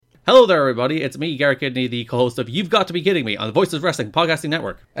Hello there, everybody. It's me, Garrett Kidney, the co-host of You've Got to Be Kidding Me on the Voices of Wrestling Podcasting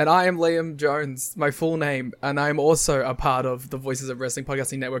Network. And I am Liam Jones, my full name, and I'm also a part of the Voices of Wrestling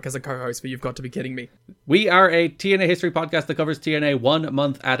Podcasting Network as a co-host for You've Got to Be Kidding Me. We are a TNA history podcast that covers TNA 1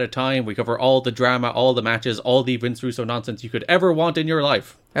 month at a time. We cover all the drama, all the matches, all the Vince Russo nonsense you could ever want in your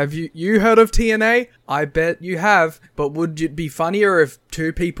life. Have you heard of TNA? I bet you have, but would it be funnier if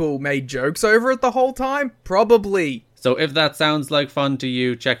two people made jokes over it the whole time? Probably. So if that sounds like fun to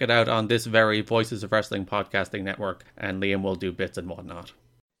you, check it out on this very Voices of Wrestling Podcasting Network, and Liam will do bits and whatnot.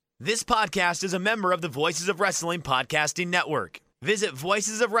 This podcast is a member of the Voices of Wrestling Podcasting Network. Visit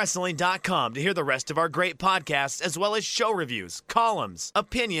voicesofwrestling.com to hear the rest of our great podcasts, as well as show reviews, columns,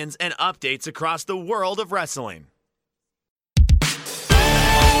 opinions, and updates across the world of wrestling.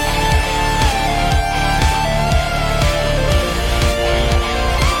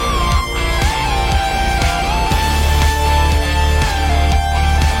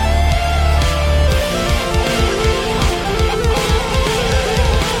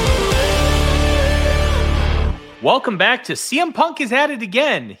 Welcome back to CM Punk is at it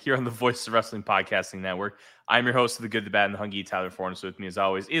again here on the Voices of Wrestling Podcasting Network. I'm your host of The Good, the Bad, and the Hungee, Tyler Fornes. With me, as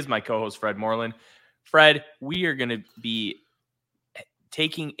always, is my co-host, Fred Moreland. Fred, we are going to be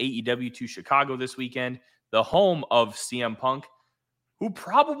taking AEW to Chicago this weekend, the home of CM Punk, who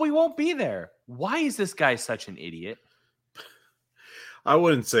probably won't be there. Why is this guy such an idiot? I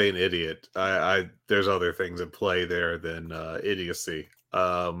wouldn't say an idiot. There's other things at play there than idiocy.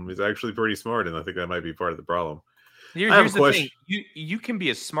 He's actually pretty smart, and I think that might be part of the problem. Here's the thing. You can be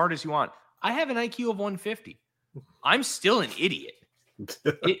as smart as you want. I have an IQ of 150. I'm still an idiot.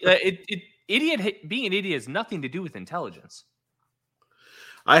 Being an idiot has nothing to do with intelligence.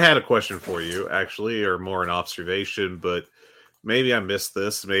 I had a question for you, actually, or more an observation, but maybe I missed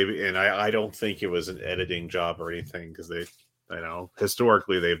this. And I don't think it was an editing job or anything, because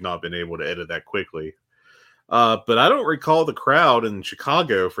historically they've not been able to edit that quickly. But I don't recall the crowd in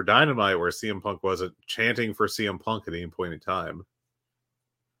Chicago for Dynamite where CM Punk wasn't chanting for CM Punk at any point in time.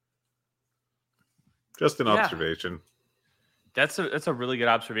 Just an observation. That's a really good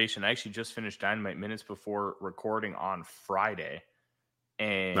observation. I actually just finished Dynamite minutes before recording on Friday.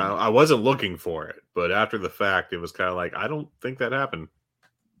 And now, I wasn't looking for it, but after the fact, it was kind of like, I don't think that happened.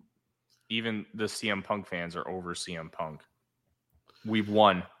 Even the CM Punk fans are over CM Punk. We've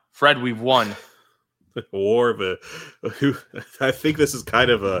won. Fred, we've won. I think this is kind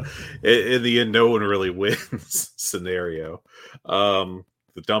of in the end, no one really wins scenario. The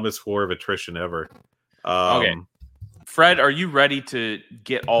dumbest war of attrition ever. Okay. Fred, are you ready to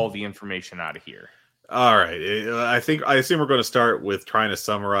get all the information out of here? All right. I assume we're going to start with trying to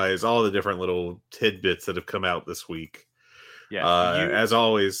summarize all the different little tidbits that have come out this week. Yeah. As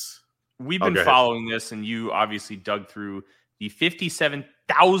always, we've been following this, and you obviously dug through the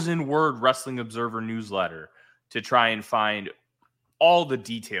 57,000-word Wrestling Observer newsletter to try and find all the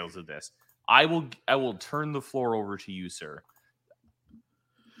details of this. I will turn the floor over to you, sir.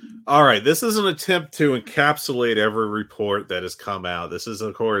 All right. This is an attempt to encapsulate every report that has come out. This is,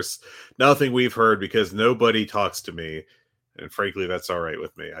 of course, nothing we've heard because nobody talks to me. And frankly, that's all right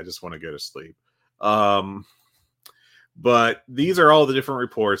with me. I just want to go to sleep. But these are all the different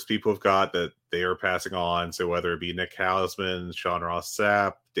reports people have got that they are passing on. So whether it be Nick Hausman, Sean Ross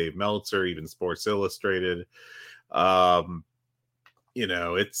Sapp, Dave Meltzer, even Sports Illustrated,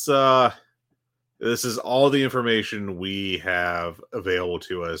 this is all the information we have available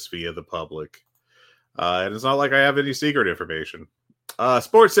to us via the public. And it's not like I have any secret information.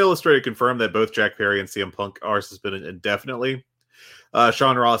 Sports Illustrated confirmed that both Jack Perry and CM Punk are suspended indefinitely.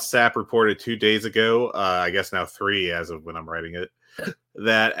 Sean Ross Sapp reported 2 days ago, I guess now 3 as of when I'm writing it,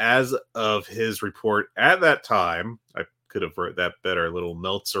 that as of his report at that time, I could have wrote that better, a little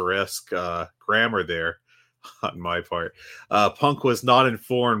Meltzer-esque grammar there on my part. Punk was not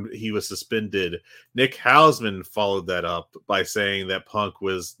informed he was suspended. Nick Hausman followed that up by saying that Punk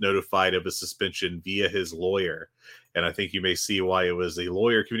was notified of a suspension via his lawyer. And I think you may see why it was a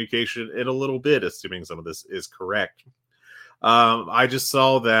lawyer communication in a little bit, assuming some of this is correct. I just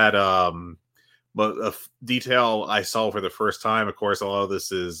saw that but a detail I saw for the first time. Of course, all of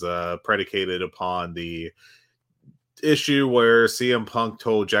this is predicated upon the issue where CM Punk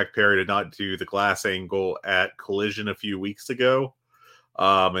told Jack Perry to not do the glass angle at Collision a few weeks ago,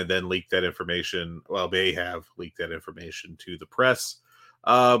 and then leaked that information. Well, may have leaked that information to the press.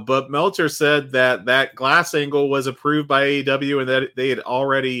 But Meltzer said that glass angle was approved by AEW and that they had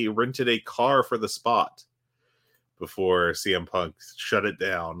already rented a car for the spot before CM Punk shut it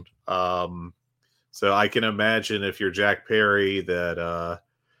down. So I can imagine if you're Jack Perry that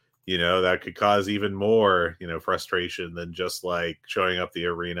that could cause even more, frustration than just like showing up the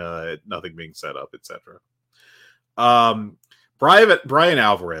arena, nothing being set up, etc. Brian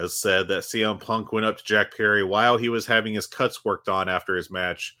Alvarez said that CM Punk went up to Jack Perry while he was having his cuts worked on after his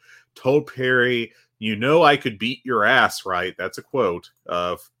match, told Perry, I could beat your ass, right? That's a quote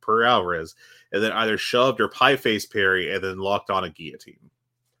per Alvarez. And then either shoved or pie-faced Perry and then locked on a guillotine.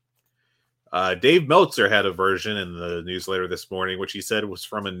 Dave Meltzer had a version in the newsletter this morning, which he said was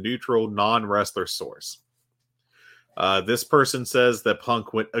from a neutral, non-wrestler source. This person says that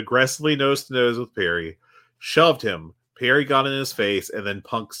Punk went aggressively nose-to-nose with Perry, shoved him, Perry got in his face, and then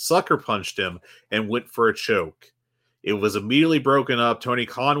Punk sucker punched him and went for a choke. It was immediately broken up. Tony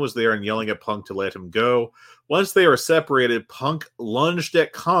Khan was there and yelling at Punk to let him go. Once they were separated, Punk lunged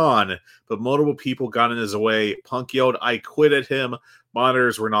at Khan, but multiple people got in his way. Punk yelled, "I quit" at him.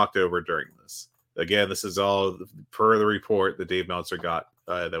 Monitors were knocked over during this. Again, this is all per the report that Dave Meltzer got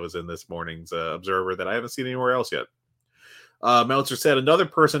that was in this morning's Observer that I haven't seen anywhere else yet. Meltzer said another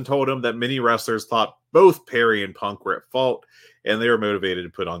person told him that many wrestlers thought both Perry and Punk were at fault, and they were motivated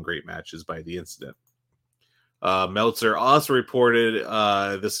to put on great matches by the incident. Meltzer also reported,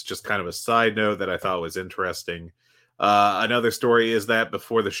 this is just kind of a side note that I thought was interesting. Another story is that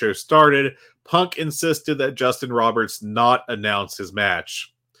before the show started, Punk insisted that Justin Roberts not announce his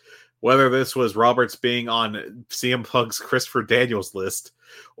match. Whether this was Roberts being on CM Punk's Christopher Daniels list,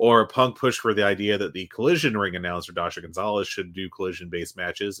 or Punk pushed for the idea that the Collision ring announcer, Dasha Gonzalez, should do collision-based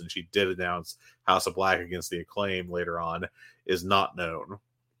matches, and she did announce House of Black against the Acclaim later on, is not known.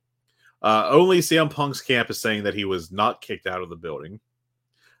 Only CM Punk's camp is saying that he was not kicked out of the building.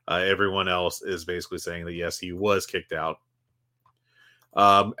 Everyone else is basically saying that, yes, he was kicked out.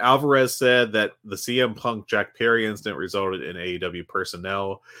 Alvarez said that the CM Punk Jack Perry incident resulted in AEW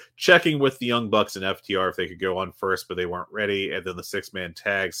personnel checking with the Young Bucks and FTR if they could go on first, but they weren't ready. And then the 6-man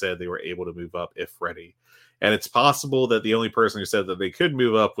tag said they were able to move up if ready. And it's possible that the only person who said that they could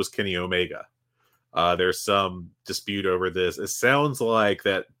move up was Kenny Omega. There's some dispute over this. It sounds like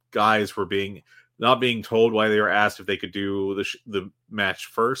that guys were not being told why they were asked if they could do the match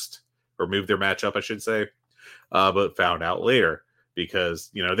first, or move their match up, I should say, but found out later because,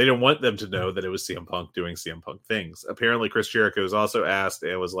 they didn't want them to know that it was CM Punk doing CM Punk things. Apparently, Chris Jericho was also asked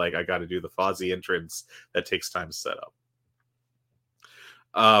and was like, I got to do the Fozzy entrance. That takes time to set up.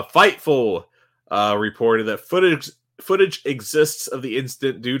 Fightful reported that footage exists of the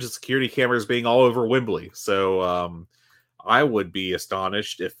incident due to security cameras being all over Wembley. So, I would be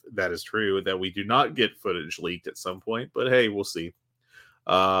astonished if that is true, that we do not get footage leaked at some point, but hey, we'll see.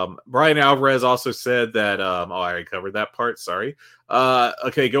 Brian Alvarez also said that, I already covered that part. Sorry.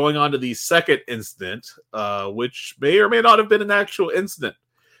 Okay. Going on to the second incident, which may or may not have been an actual incident.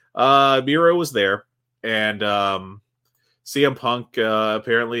 Miro was there, and, CM Punk,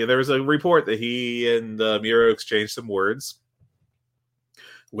 apparently there was a report that he and Miro exchanged some words,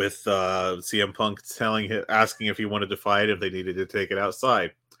 with CM Punk asking if he wanted to fight, if they needed to take it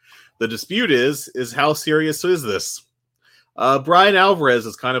outside. The dispute is how serious is this? Brian Alvarez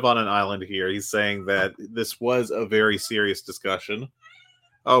is kind of on an island here. He's saying that this was a very serious discussion.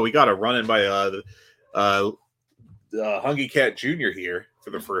 Oh, we got a run-in by Hungee Cat Jr. here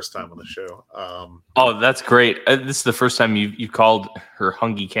for the first time on the show. Oh, that's great. This is the first time you've called her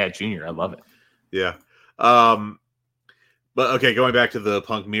Hungee Cat Jr. I love it. Yeah. But okay, going back to the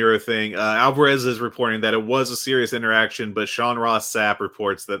Punk Miro thing, Alvarez is reporting that it was a serious interaction, but Sean Ross Sapp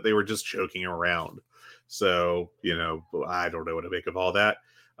reports that they were just joking around. So, I don't know what to make of all that.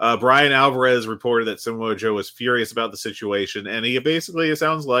 Brian Alvarez reported that Samoa Joe was furious about the situation, and it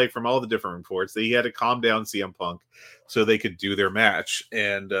sounds like from all the different reports that he had to calm down CM Punk so they could do their match.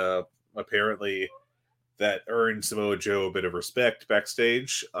 And apparently that earned Samoa Joe a bit of respect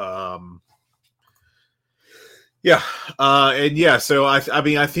backstage. So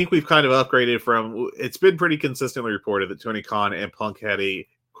I think we've kind of upgraded from, it's been pretty consistently reported that Tony Khan and Punk had a,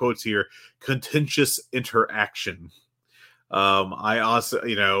 quotes here, contentious interaction. I also,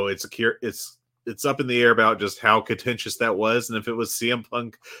 it's up in the air about just how contentious that was, and if it was CM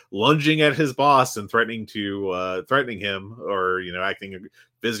Punk lunging at his boss and threatening him, or acting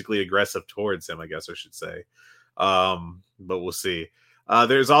physically aggressive towards him, I guess I should say. But we'll see.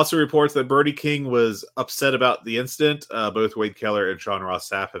 There's also reports that Brody King was upset about the incident. Both Wade Keller and Sean Ross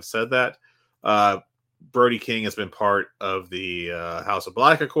Sapp have said that. Brody King has been part of the House of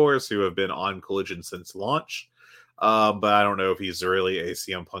Black, of course, who have been on Collision since launch. But I don't know if he's really a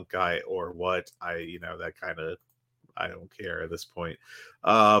CM Punk guy or what. I don't care at this point.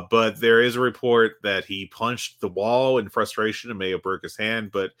 But there is a report that he punched the wall in frustration and may have broke his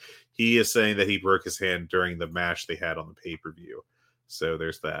hand, but he is saying that he broke his hand during the match they had on the pay-per-view. So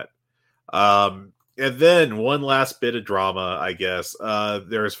there's that. And then one last bit of drama, I guess.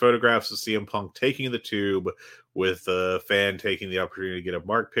 There's photographs of CM Punk taking the tube with a fan taking the opportunity to get a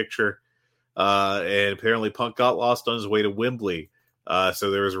mark picture. And apparently Punk got lost on his way to Wembley.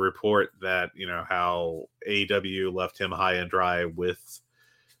 So there was a report that, how AEW left him high and dry with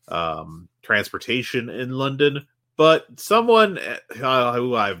transportation in London. But someone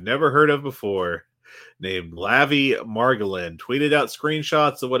who I've never heard of before, named Lavi Margolin, tweeted out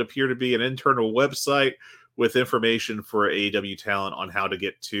screenshots of what appear to be an internal website with information for AEW talent on how to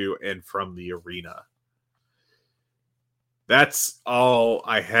get to and from the arena. That's all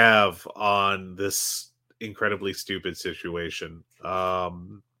I have on this incredibly stupid situation.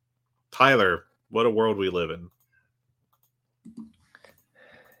 Tyler, what a world we live in.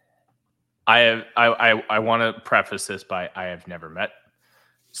 I want to preface this by I have never met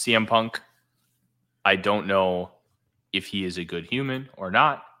CM Punk. I don't know if he is a good human or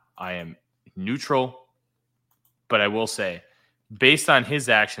not. I am neutral. But I will say, based on his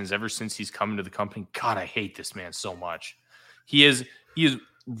actions ever since he's come into the company, God, I hate this man so much. He has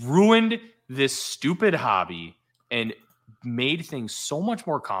ruined this stupid hobby and made things so much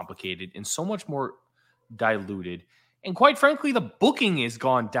more complicated and so much more diluted. And quite frankly, the booking has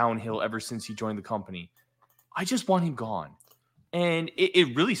gone downhill ever since he joined the company. I just want him gone. And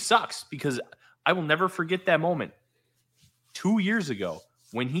it really sucks because I will never forget that moment 2 years ago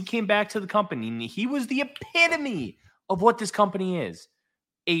when he came back to the company and he was the epitome of what this company is.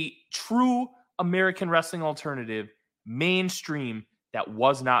 A true American wrestling alternative, mainstream, that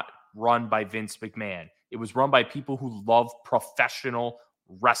was not run by Vince McMahon. It was run by people who love professional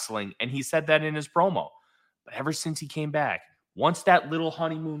wrestling. And he said that in his promo. But ever since he came back, once that little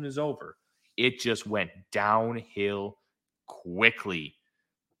honeymoon is over, it just went downhill quickly.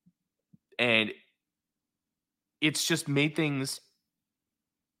 And it's just made things...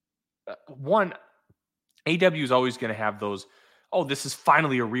 One, AW is always going to have those, this is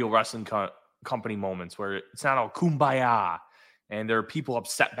finally a real wrestling company moments where it's not all kumbaya and there are people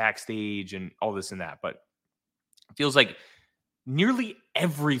upset backstage and all this and that. But it feels like nearly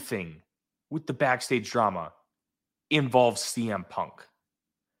everything with the backstage drama involves CM Punk.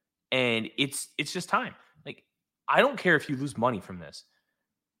 And it's just time. Like, I don't care if you lose money from this.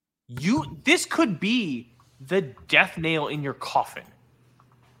 This could be the death nail in your coffin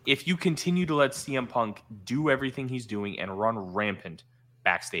if you continue to let CM Punk do everything he's doing and run rampant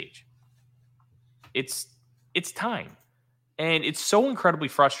backstage. It's time. And it's so incredibly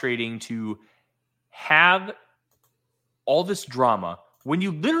frustrating to have all this drama when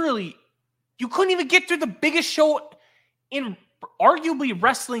you couldn't even get through the biggest show in arguably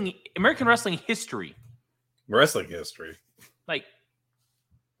American wrestling history. Wrestling history. Like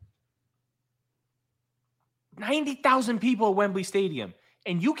 90,000 people at Wembley Stadium.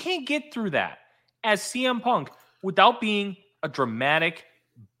 And you can't get through that as CM Punk without being a dramatic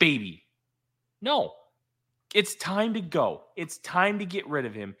baby. No. It's time to go. It's time to get rid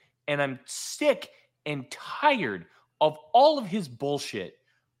of him. And I'm sick and tired of all of his bullshit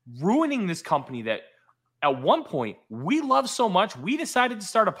ruining this company that at one point we loved so much, we decided to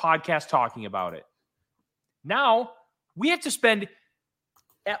start a podcast talking about it. Now we have to spend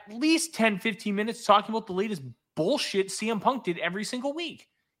at least 10, 15 minutes talking about the latest bullshit CM Punk did every single week.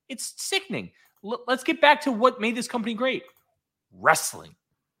 It's sickening. Let's get back to what made this company great. Wrestling.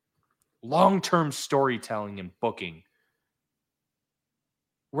 Long-term storytelling and booking.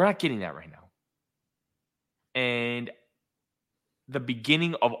 We're not getting that right now. And the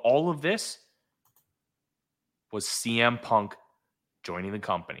beginning of all of this was CM Punk joining the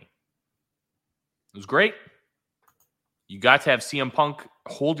company. It was great. You got to have CM Punk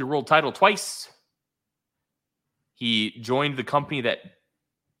hold your world title twice. He joined the company that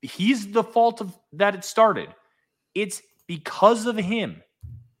he's the fault of that it started. It's because of him.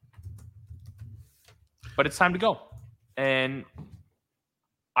 But it's time to go. And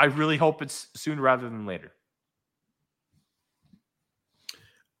I really hope it's sooner rather than later.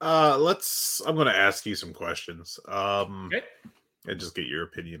 I'm going to ask you some questions. Okay. And just get your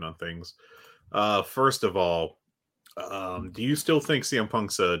opinion on things. First of all, do you still think CM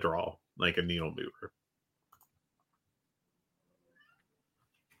Punk's a draw, like a needle mover?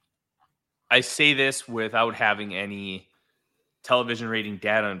 I say this without having any television rating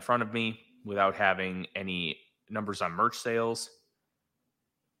data in front of me, without having any numbers on merch sales.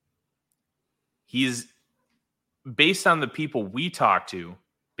 He's, based on the people we talk to,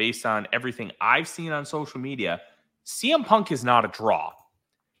 based on everything I've seen on social media, CM Punk is not a draw.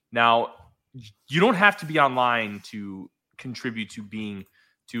 Now, you don't have to be online to contribute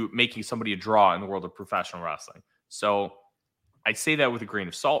to making somebody a draw in the world of professional wrestling. So I say that with a grain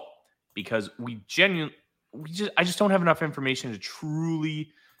of salt because I just don't have enough information to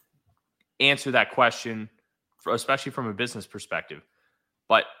truly answer that question, especially from a business perspective.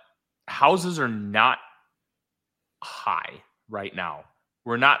 But houses are not high right now.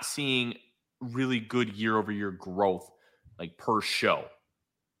 We're not seeing really good year-over-year growth, like per show.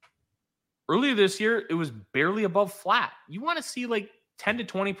 Earlier this year, it was barely above flat. You want to see like 10 to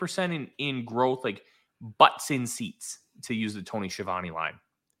 20% in growth, like butts in seats, to use the Tony Schiavone line.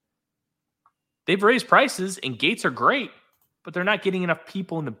 They've raised prices and gates are great, but they're not getting enough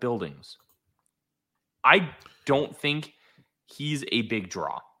people in the buildings. I don't think he's a big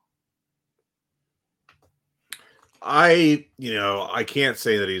draw. I can't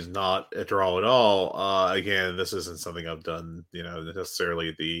say that he's not a draw at all. Again, this isn't something I've done,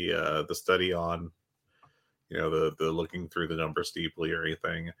 necessarily the study on, the looking through the numbers deeply or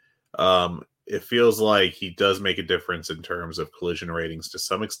anything. It feels like he does make a difference in terms of collision ratings to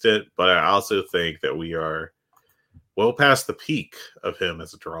some extent, but I also think that we are well past the peak of him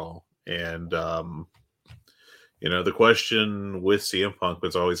as a draw. And, the question with CM Punk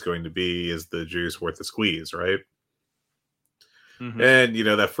was always going to be, is the juice worth the squeeze, right? Mm-hmm. And,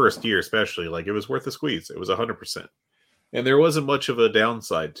 that first year especially, like, it was worth the squeeze. It was 100%. And there wasn't much of a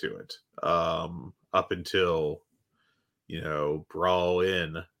downside to it up until, Brawl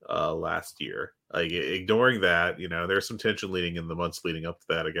in last year. Like, ignoring that, there's some tension leading in the months leading up to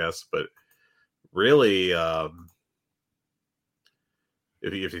that, I guess. But really,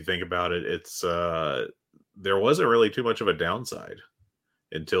 if you think about it, it's there wasn't really too much of a downside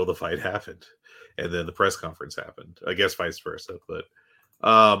until the fight happened. And then the press conference happened. I guess vice versa. But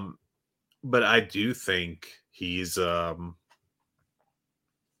I do think he's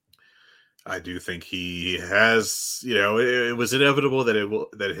I do think he has, it was inevitable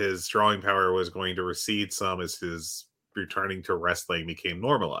that his drawing power was going to recede some as his returning to wrestling became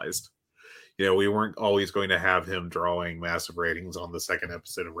normalized. We weren't always going to have him drawing massive ratings on the second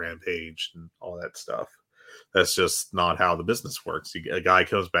episode of Rampage and all that stuff. That's just not how the business works. A guy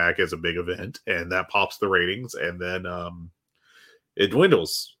comes back as a big event, and that pops the ratings, and then it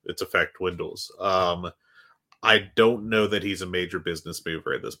dwindles. Its effect dwindles. I don't know that he's a major business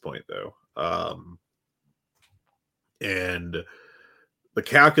mover at this point, though. And the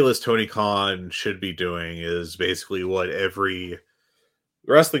calculus Tony Khan should be doing is basically what every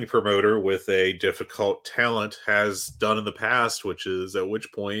wrestling promoter with a difficult talent has done in the past, which is at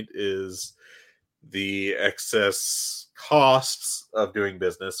which point is the excess costs of doing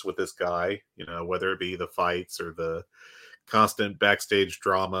business with this guy, whether it be the fights or the constant backstage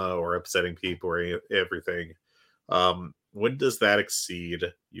drama or upsetting people or everything. When does that exceed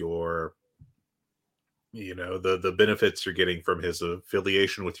your, the benefits you're getting from his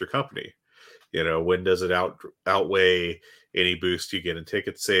affiliation with your company? When does it outweigh any boost you get in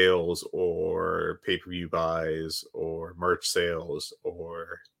ticket sales or pay-per-view buys or merch sales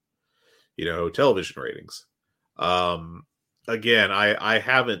or, television ratings? Again, I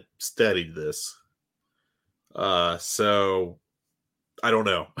haven't studied this. So I don't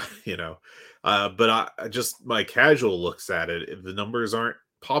know, but I just, my casual looks at it, the numbers aren't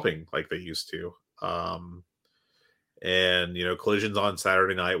popping like they used to. And, Collision's on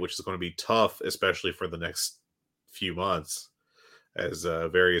Saturday night, which is going to be tough, especially for the next few months as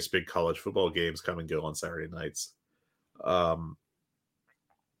various big college football games come and go on Saturday nights.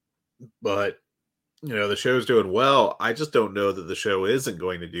 But, the show's doing well. I just don't know that the show isn't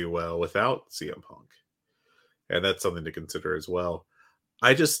going to do well without CM Punk. And that's something to consider as well.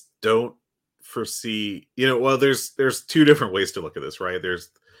 I just don't foresee, well, there's two different ways to look at this, right?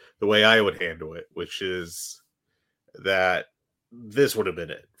 There's the way I would handle it, which is that this would have been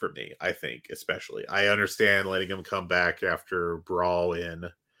it for me, I think, especially. I understand letting him come back after Brawl in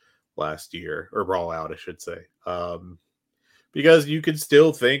last year, or Brawl out, I should say. Because you can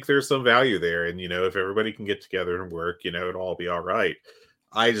still think there's some value there. And, if everybody can get together and work, it'll all be all right.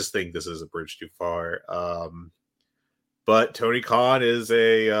 I just think this is a bridge too far. But Tony Khan is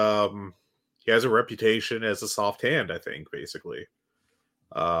he has a reputation as a soft hand, I think, basically.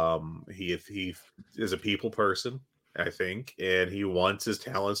 He is a people person, I think, and he wants his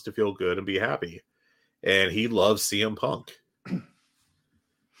talents to feel good and be happy. And he loves CM Punk.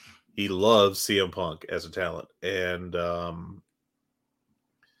 He loves CM Punk as a talent. And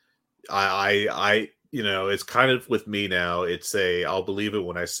I it's kind of with me now, it's I'll believe it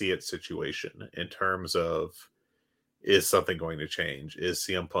when I see it situation in terms of, is something going to change? Is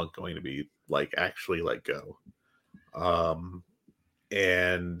CM Punk going to be actually let go?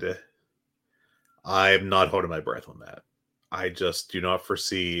 And I'm not holding my breath on that. I just do not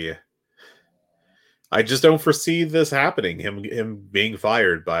foresee. I just don't foresee this happening. Him being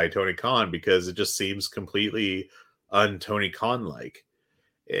fired by Tony Khan, because it just seems completely un-Tony Khan like.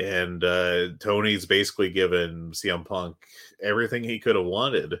 And Tony's basically given CM Punk everything he could have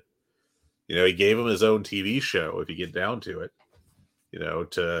wanted. You know, he gave him his own TV show, if you get down to it. You know,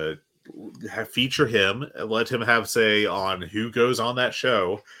 to feature him and let him have say on who goes on that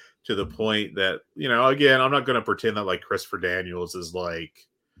show, to the point that, you know, again, I'm not going to pretend that like Christopher Daniels is like,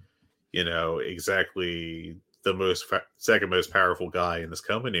 you know, exactly the second most powerful guy in this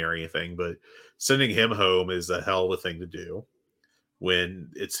company or anything, but sending him home is a hell of a thing to do when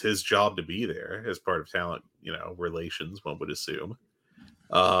it's his job to be there as part of talent, you know, relations, one would assume.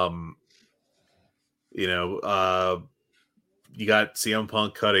 You know, you got CM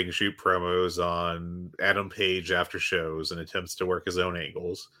Punk cutting shoot promos on Adam Page after shows and attempts to work his own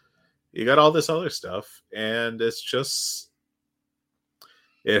angles. You got all this other stuff, and it's just,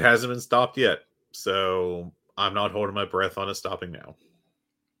 it hasn't been stopped yet. So I'm not holding my breath on it stopping now.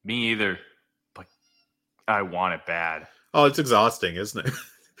 Me either. But I want it bad. Oh, it's exhausting, isn't it?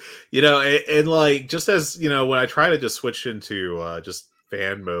 You know, and like, just as, you know, when I try to just switch into just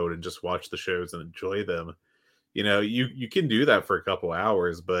fan mode and just watch the shows and enjoy them, you know, you can do that for a couple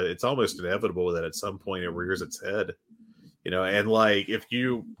hours, but it's almost inevitable that at some point it rears its head. You know, and like, if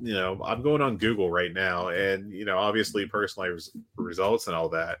you know, I'm going on Google right now, and, you know, obviously personalized results and all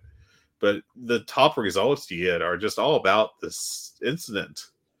that, but the top results you get are just all about this incident.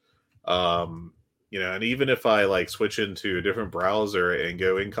 You know, and even if I like switch into a different browser and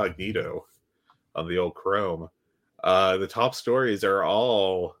go incognito on the old Chrome, the top stories are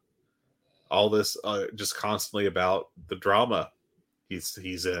all this just constantly about the drama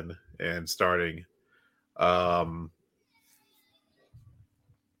he's in and starting.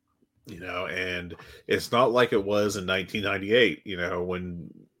 You know, and it's not like it was in 1998, you know, when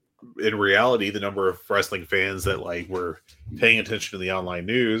in reality the number of wrestling fans that like were paying attention to the online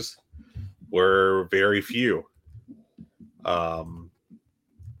news were very few. Yeah,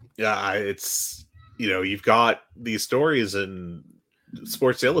 it's, you know, you've got these stories in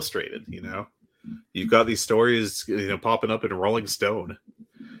Sports Illustrated, you know, you've got these stories, you know, popping up in Rolling Stone,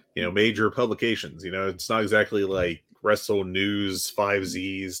 you know, major publications. You know, it's not exactly like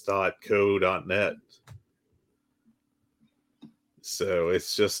WrestleNews5zs.co.net. So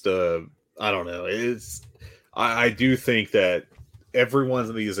it's just I don't know. I do think that every one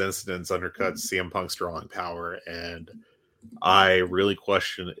of these incidents undercuts CM Punk's drawing power, and I really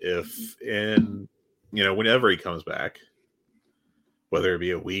question if in, you know, whenever he comes back, whether it be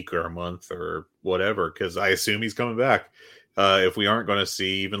a week or a month or whatever, because I assume he's coming back, if we aren't going to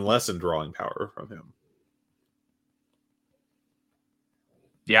see even less in drawing power from him.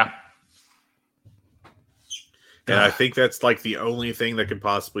 Yeah. And I think that's like the only thing that can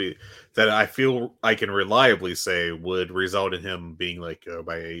possibly, that I feel I can reliably say would result in him being let go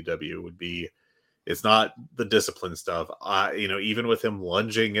by AEW would be, it's not the discipline stuff. You know, even with him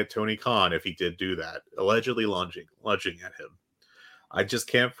lunging at Tony Khan, if he did do that, allegedly lunging at him, I just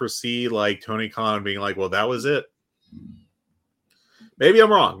can't foresee like Tony Khan being like, well, that was it. Maybe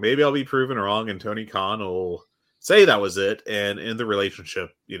I'm wrong. Maybe I'll be proven wrong, and Tony Khan will say that was it and end the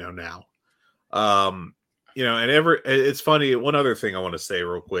relationship, you know, now. You know, and it's funny. One other thing I want to say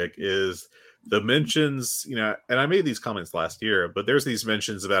real quick is the mentions, you know, and I made these comments last year, but there's these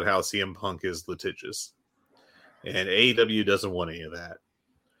mentions about how CM Punk is litigious and AEW doesn't want any of that.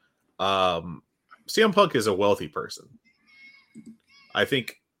 CM Punk is a wealthy person. I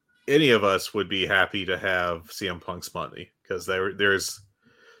think any of us would be happy to have CM Punk's money, because there's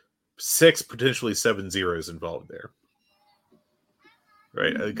 6, potentially 7 zeros involved there.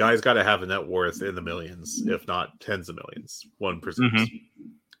 Right, a guy's got to have a net worth in the millions, if not tens of millions. One presumes.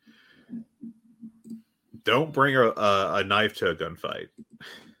 Mm-hmm. Don't bring a knife to a gunfight.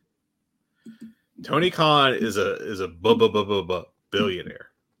 Tony Khan is a billionaire.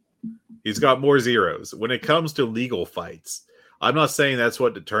 He's got more zeros. When it comes to legal fights, I'm not saying that's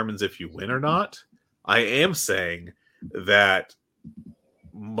what determines if you win or not. I am saying that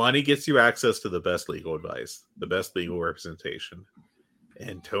money gets you access to the best legal advice, the best legal representation.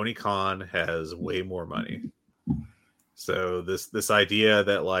 And Tony Khan has way more money. So this idea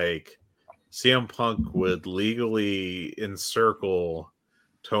that like CM Punk would legally encircle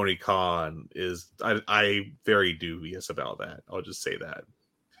Tony Khan is I very dubious about that. I'll just say that.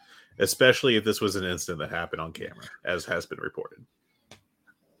 Especially if this was an incident that happened on camera, as has been reported.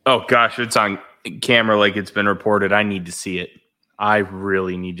 Oh gosh, it's on camera like it's been reported. I need to see it. I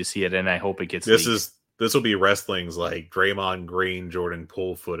really need to see it, and I hope it gets leaked. This will be wrestling's like Draymond Green, Jordan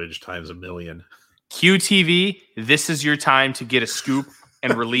Poole footage times a million. QTV, this is your time to get a scoop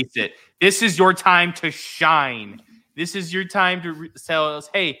and release it. This is your time to shine. This is your time to tell us,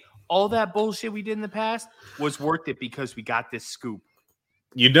 hey, all that bullshit we did in the past was worth it because we got this scoop.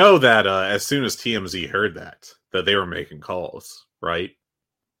 You know that as soon as TMZ heard that they were making calls, right?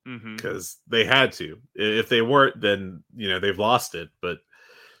 Because they had to. If they weren't, then they've lost it. But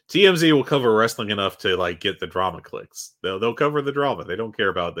TMZ will cover wrestling enough to like get the drama clicks. They'll cover the drama. They don't care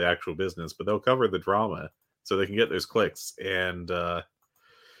about the actual business, but they'll cover the drama so they can get those clicks. And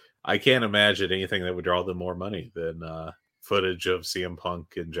I can't imagine anything that would draw them more money than footage of CM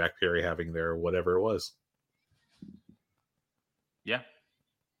Punk and Jack Perry having their whatever it was. Yeah.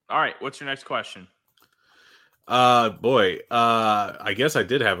 All right. What's your next question? I guess I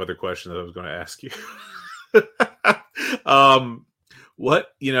did have other questions that I was going to ask you.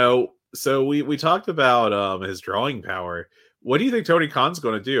 So we talked about his drawing power. What do you think Tony Khan's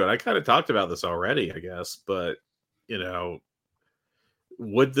going to do? And I kind of talked about this already, I guess, but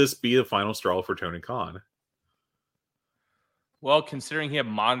would this be the final straw for Tony Khan? Well, considering he had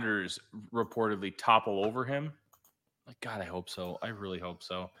monitors reportedly topple over him, like, God, I hope so. I really hope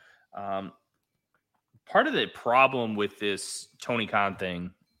so. Part of the problem with this Tony Khan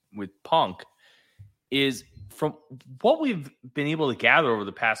thing with Punk is, from what we've been able to gather over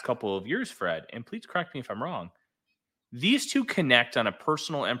the past couple of years, Fred, and please correct me if I'm wrong, these two connect on a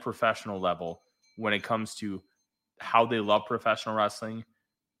personal and professional level when it comes to how they love professional wrestling,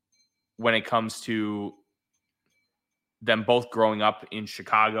 when it comes to them both growing up in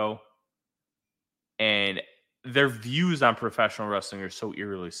Chicago, and their views on professional wrestling are so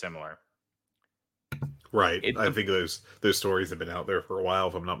eerily similar. Right. I think those stories have been out there for a while,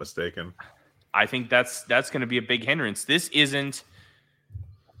 if I'm not mistaken. I think that's going to be a big hindrance. This isn't,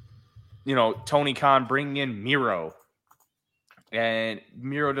 Tony Khan bringing in Miro, and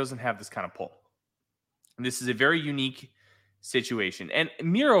Miro doesn't have this kind of pull. And this is a very unique situation. And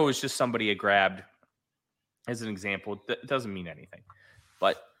Miro is just somebody I grabbed as an example. That doesn't mean anything.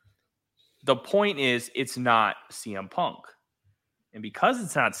 But the point is, it's not CM Punk. And because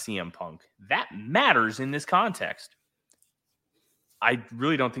it's not CM Punk, that matters in this context. I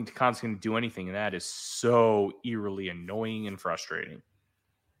really don't think the Khan's going to do anything, and that is so eerily annoying and frustrating.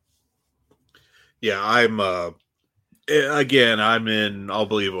 Yeah, I'm in I'll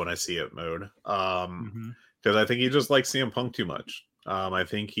believe it when I see it mode. Because I think he just likes CM Punk too much. I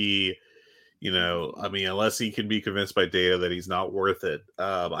think he, unless he can be convinced by data that he's not worth it,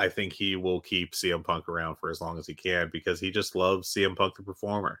 I think he will keep CM Punk around for as long as he can, because he just loves CM Punk the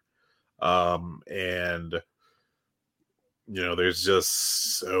performer. And there's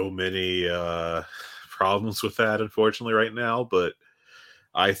just so many problems with that, unfortunately, right now. But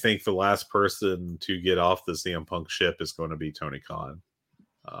I think the last person to get off the CM Punk ship is going to be Tony Khan.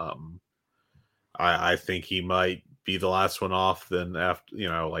 I think he might be the last one off. Then after,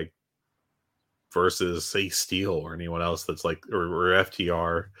 versus say Steel or anyone else that's like, or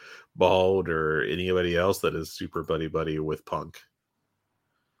FTR, Bald, or anybody else that is super buddy with Punk.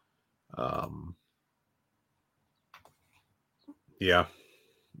 Yeah,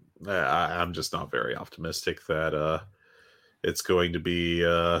 I'm just not very optimistic that it's going to be.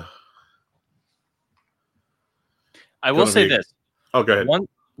 I will say this. Oh, go ahead.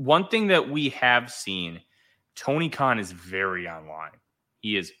 One thing that we have seen, Tony Khan is very online.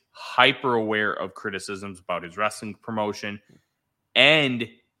 He is hyper aware of criticisms about his wrestling promotion and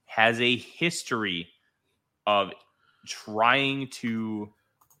has a history of trying to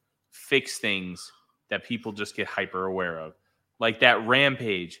fix things that people just get hyper aware of. Like that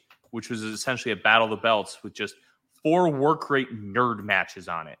Rampage, which was essentially a battle of the belts with just 4 work rate nerd matches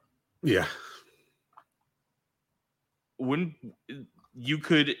on it. Yeah.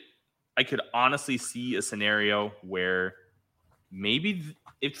 I could honestly see a scenario where maybe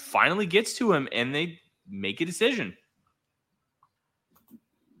it finally gets to him and they make a decision.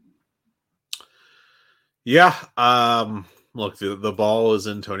 Yeah. Look, the ball is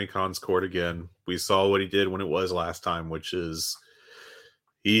in Tony Khan's court again. We saw what he did when it was last time, which is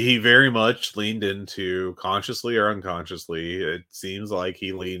he very much leaned into, consciously or unconsciously, it seems like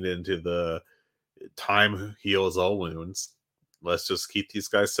he leaned into the time heals all wounds. Let's just keep these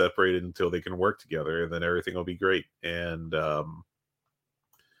guys separated until they can work together, and then everything will be great. And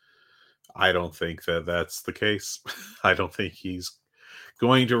I don't think that that's the case. I don't think he's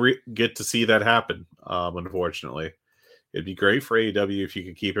going to get to see that happen, unfortunately. It'd be great for AEW if you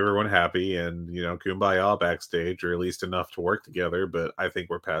could keep everyone happy and, kumbaya backstage, or at least enough to work together. But I think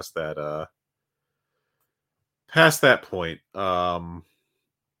we're past that point.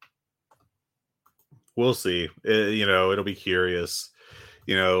 We'll see. It'll be curious.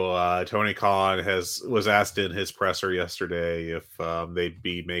 Tony Khan was asked in his presser yesterday if they'd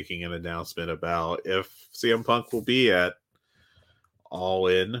be making an announcement about if CM Punk will be at All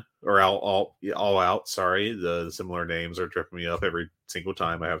In or All Out. Sorry, the similar names are tripping me up every single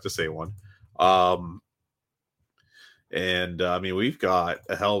time I have to say one. We've got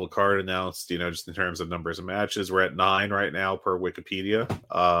a hell of a card announced. Just in terms of numbers of matches, we're at 9 right now per Wikipedia.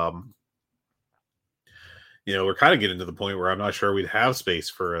 We're kind of getting to the point where I'm not sure we'd have space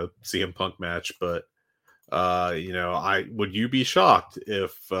for a CM Punk match, but would you be shocked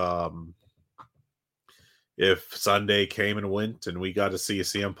if Sunday came and went and we got to see a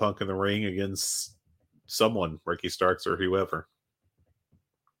CM Punk in the ring against someone, Ricky Starks or whoever?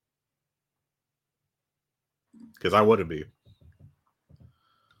 Because I wouldn't be.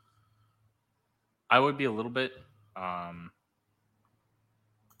 I would be a little bit.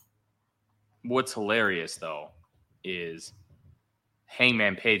 What's hilarious, though, is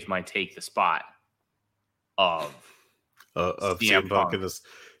Hangman Page might take the spot of CM Punk in the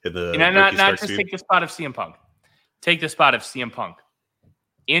not just feud. Take the spot of CM Punk. Take the spot of CM Punk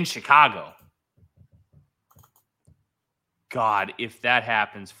in Chicago. God, if that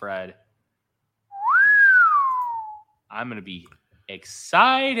happens, Fred, I'm going to be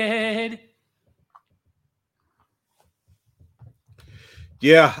excited.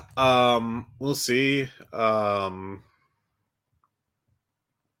 Yeah, we'll see. I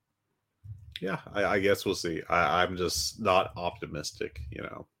guess we'll see. I'm just not optimistic,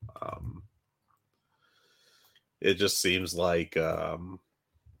 it just seems like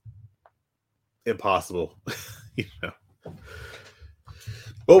impossible,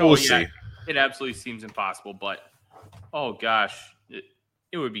 But we'll see. It absolutely seems impossible, but oh gosh, it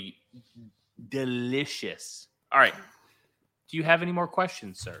would be delicious. All right. Do you have any more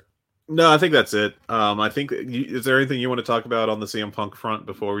questions, sir? No, I think that's it. I think is there anything you want to talk about on the CM Punk front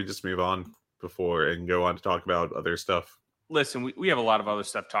before we just move on and go on to talk about other stuff? Listen, we have a lot of other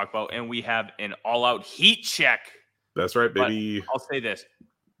stuff to talk about, and we have an all-out heat check. That's right, baby. But I'll say this.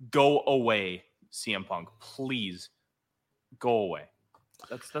 Go away, CM Punk. Please go away.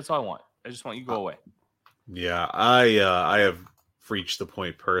 That's all I want. I just want you to go away. Yeah, I have reached the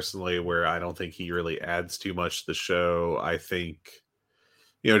point personally where I don't think he really adds too much to the show. I think,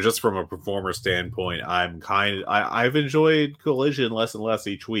 just from a performer standpoint, I've enjoyed Collision less and less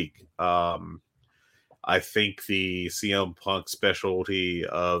each week. I think the CM Punk specialty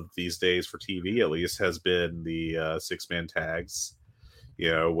of these days for TV, at least, has been the 6-man tags,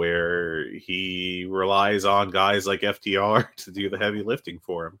 where he relies on guys like FTR to do the heavy lifting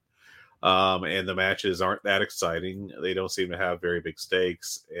for him. And the matches aren't that exciting. They don't seem to have very big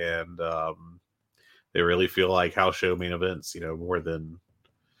stakes, and they really feel like house show main events, more than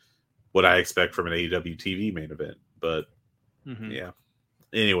what I expect from an AEW TV main event. But yeah.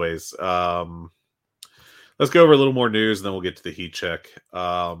 Anyways, let's go over a little more news, and then we'll get to the heat check.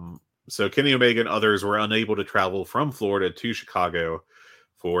 So Kenny Omega and others were unable to travel from Florida to Chicago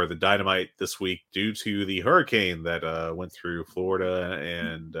for the Dynamite this week due to the hurricane that went through Florida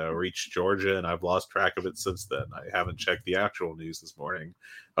and reached Georgia, and I've lost track of it since then. I haven't checked the actual news this morning.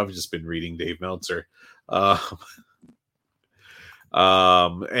 I've just been reading Dave Meltzer.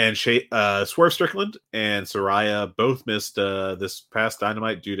 And Swerve Strickland and Saraya both missed this past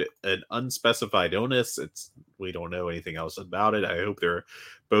Dynamite due to an unspecified illness. We don't know anything else about it. I hope they're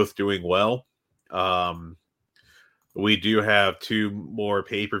both doing well. We do have 2 more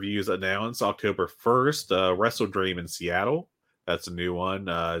pay-per-views announced. October 1st, Wrestle Dream in Seattle. That's a new one.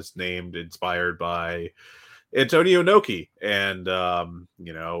 It's inspired by Antonio Inoki. And,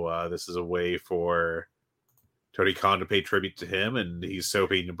 this is a way for Tony Khan to pay tribute to him, and he's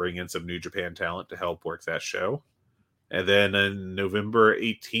hoping to bring in some New Japan talent to help work that show. And then on November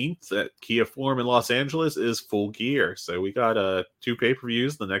 18th at Kia Forum in Los Angeles is Full Gear. So we got 2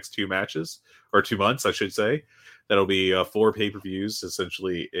 pay-per-views the next 2 matches, or 2 months, I should say. That'll be 4 pay-per-views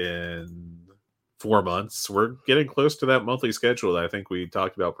essentially in 4 months. We're getting close to that monthly schedule that I think we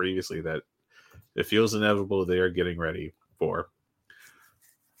talked about previously that it feels inevitable they are getting ready for.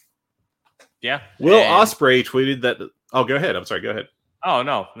 Yeah. Will Ospreay tweeted that. Oh, go ahead. I'm sorry. Go ahead. Oh,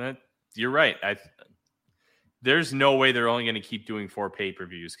 no. You're right. There's no way they're only going to keep doing 4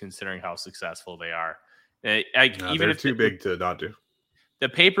 pay-per-views considering how successful they are. Even they're if too big to not do. The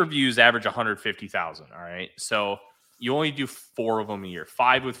pay-per-views average 150,000. All right. So you only do 4 of them a year,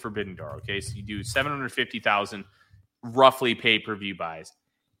 5 with Forbidden Door. Okay. So you do 750,000 roughly pay-per-view buys.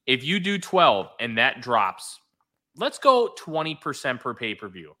 If you do 12 and that drops, let's go 20% per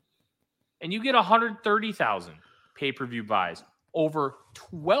pay-per-view. And you get 130,000 pay-per-view buys over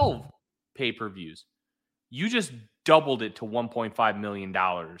 12 pay-per-views. You just doubled it to $1.5 million,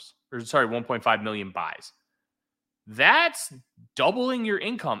 or sorry, 1.5 million buys. That's doubling your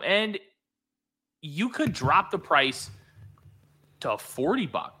income. And you could drop the price to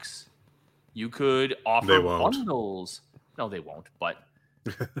 $40. You could offer bundles. No, they won't. But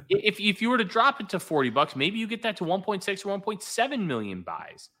if you were to drop it to $40, maybe you get that to 1.6 or 1.7 million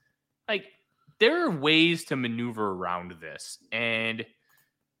buys. Like, there are ways to maneuver around this. And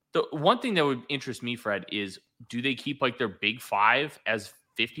the one thing that would interest me, Fred, is do they keep like their big five as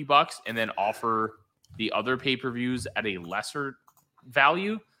 $50 and then offer the other pay-per-views at a lesser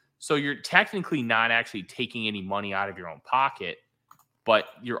value? So you're technically not actually taking any money out of your own pocket, but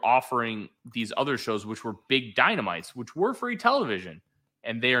you're offering these other shows, which were big dynamites, which were free television,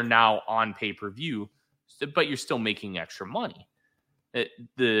 and they are now on pay-per-view, but you're still making extra money.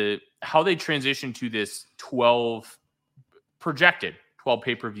 How they transition to this 12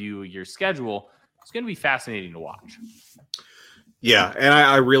 pay-per-view a year schedule is going to be fascinating to watch. Yeah, and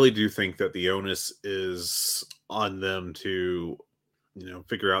I really do think that the onus is on them to,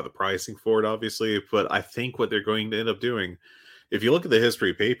 figure out the pricing for it, obviously. But I think what they're going to end up doing, if you look at the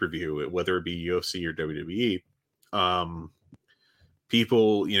history of pay-per-view, whether it be UFC or WWE,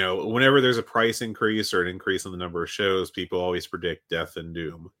 people, whenever there's a price increase or an increase in the number of shows, people always predict death and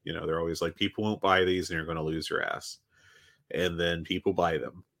doom. They're always like, people won't buy these and you're going to lose your ass. And then people buy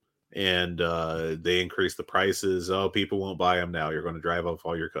them. And they increase the prices. Oh, people won't buy them now. You're going to drive off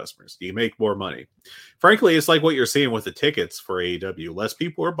all your customers. You make more money. Frankly, it's like what you're seeing with the tickets for AEW. Less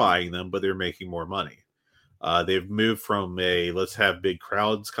people are buying them, but they're making more money. They've moved from a let's have big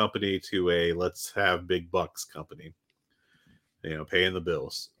crowds company to a let's have big bucks company. Paying the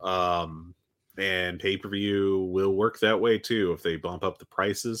bills. And pay-per-view will work that way too. If they bump up the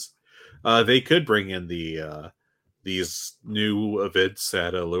prices, they could bring in these new events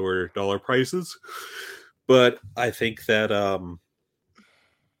at a lower dollar prices. But I think that,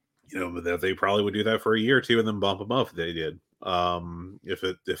 that they probably would do that for a year or two and then bump them up if they did.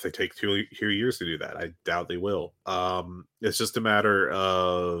 If they take 2 years to do that, I doubt they will. It's just a matter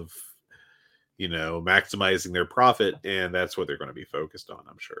of, maximizing their profit, and that's what they're going to be focused on,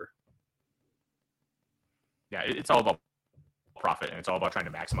 I'm sure. Yeah, it's all about profit, and it's all about trying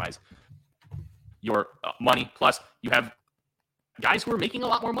to maximize your money. Plus, you have guys who are making a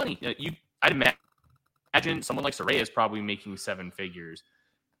lot more money. I'd imagine someone like Saraya is probably making 7 figures.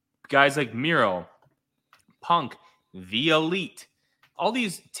 Guys like Miro, Punk, The Elite, all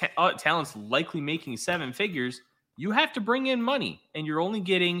these talents likely making 7 figures. You have to bring in money, and you're only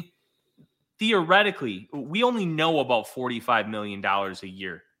getting, theoretically, we only know about $45 million a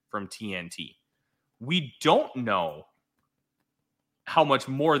year from TNT. We don't know how much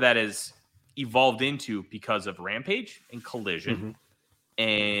more that is evolved into because of Rampage and Collision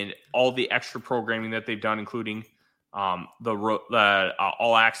and all the extra programming that they've done, including the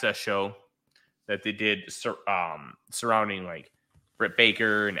All Access show that they did surrounding like Britt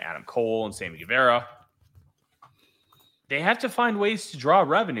Baker and Adam Cole and Sammy Guevara. They have to find ways to draw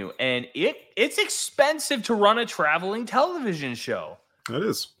revenue, and it's expensive to run a traveling television show. It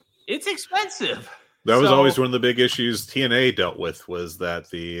is. It's expensive. That was always one of the big issues TNA dealt with, was that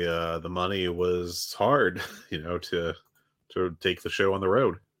the money was hard, to take the show on the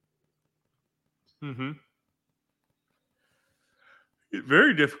road. Mm-hmm.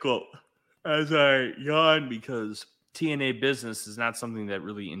 Very difficult as I yawn, because TNA business is not something that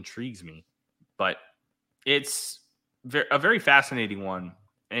really intrigues me, but it's a very fascinating one.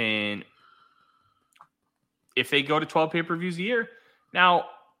 And if they go to 12 pay-per-views a year, now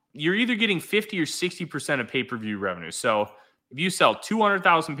you're either getting 50 or 60% of pay-per-view revenue. So if you sell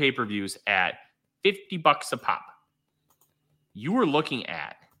 200,000 pay-per-views at $50 a pop, you are looking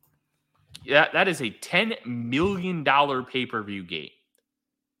at that is a $10 million pay-per-view gate.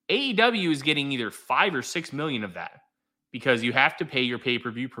 AEW is getting either 5 or 6 million of that, because you have to pay your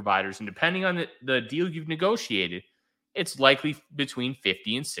pay-per-view providers, and depending on the deal you've negotiated, it's likely between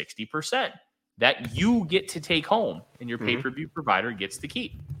 50 and 60% that you get to take home, and your pay-per-view provider gets to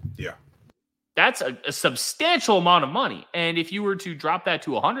keep. Yeah. That's a substantial amount of money. And if you were to drop that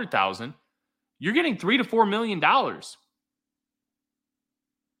to 100,000, you're getting $3 to $4 million.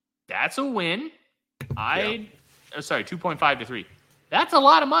 That's a win. 2.5 to 3. That's a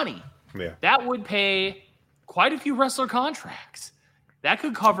lot of money. Yeah. That would pay quite a few wrestler contracts. That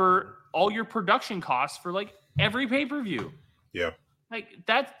could cover all your production costs for like every pay-per-view. Yeah. Like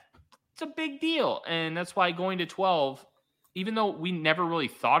that's a big deal. And that's why going to 12, even though we never really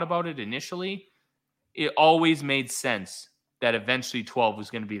thought about it initially, it always made sense that eventually 12 was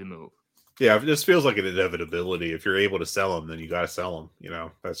going to be the move. Yeah, it just feels like an inevitability. If you're able to sell them, then you got to sell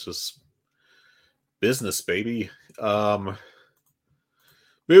them. That's just Business, baby.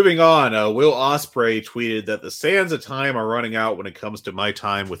 Moving on, Will Ospreay tweeted that the sands of time are running out when it comes to my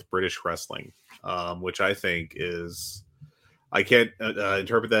time with British wrestling, which I think is, I can't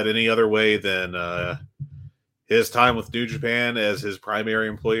interpret that any other way than his time with New Japan as his primary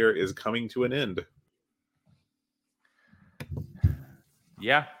employer is coming to an end.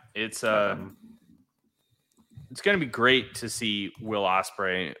 Yeah, it's going to be great to see Will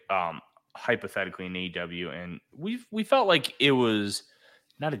Ospreay hypothetically in AEW, and we felt like it was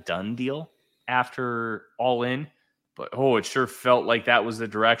not a done deal after All In, but it sure felt like that was the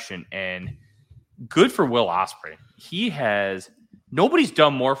direction. And good for Will Ospreay. Nobody's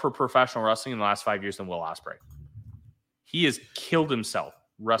done more for professional wrestling in the last 5 years than Will Ospreay. He has killed himself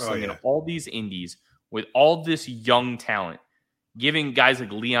wrestling in all these indies with all this young talent, giving guys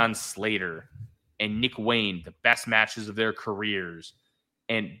like Leon Slater and Nick Wayne the best matches of their careers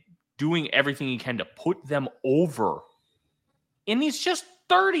and doing everything he can to put them over. And he's just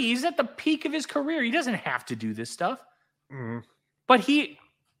 30. He's at the peak of his career. He doesn't have to do this stuff. Mm-hmm. But he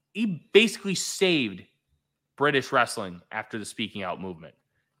basically saved British wrestling after the Speaking Out movement.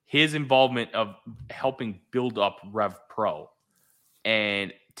 His involvement of helping build up Rev Pro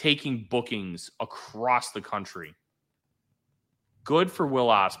and taking bookings across the country. Good for Will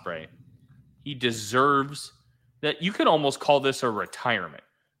Ospreay. He deserves that. You could almost call this a retirement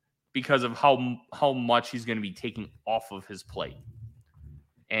because of how much he's going to be taking off of his plate.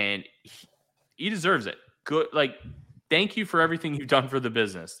 And he deserves it. Good. Thank you for everything you've done for the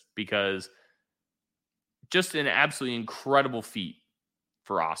business, because just an absolutely incredible feat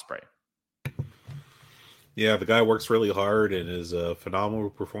for Ospreay. Yeah, the guy works really hard and is a phenomenal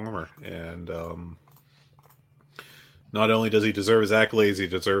performer. And not only does he deserve his accolades, he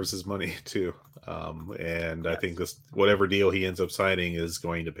deserves his money too. And I think whatever deal he ends up signing is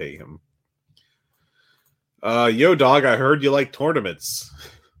going to pay him. Yo, dog, I heard you like tournaments.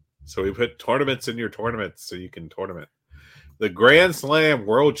 So we put tournaments in your tournaments so you can tournament. The Grand Slam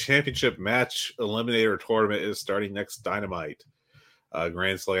World Championship Match Eliminator Tournament is starting next Dynamite.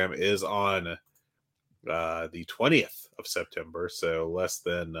 Grand Slam is on the 20th of September, so less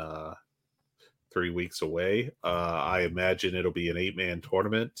than 3 weeks away. I imagine it'll be an 8-man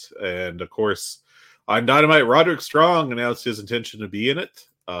tournament. And, of course, on Dynamite, Roderick Strong announced his intention to be in it,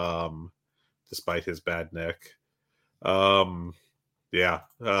 despite his bad neck. Yeah.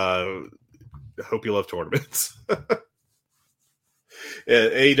 Hope you love tournaments.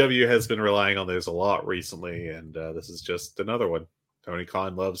 AEW has been relying on those a lot recently, and this is just another one. Tony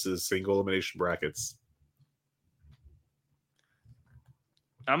Khan loves his single elimination brackets.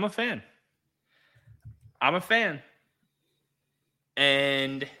 I'm a fan.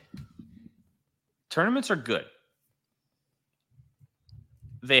 And tournaments are good.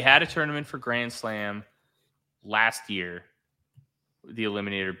 They had a tournament for Grand Slam last year, the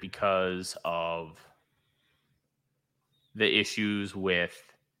Eliminator, because of the issues with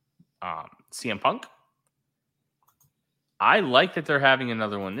CM Punk. I like that they're having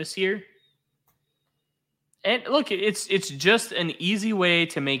another one this year. And look, it's just an easy way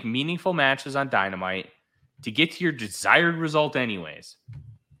to make meaningful matches on Dynamite to get to your desired result anyways.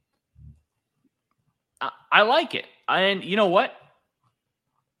 I like it. And you know what?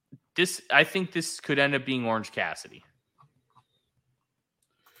 I think this could end up being Orange Cassidy.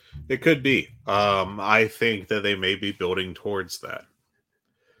 It could be. I think that they may be building towards that.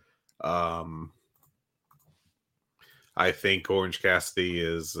 I think Orange Cassidy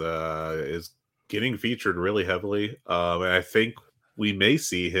is getting featured really heavily. And I think we may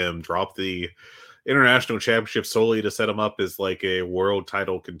see him drop the International Championship solely to set him up as like a world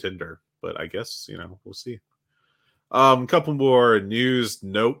title contender. But I guess, we'll see. A couple more news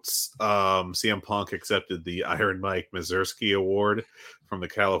notes. CM Punk accepted the Iron Mike Mazursky Award from the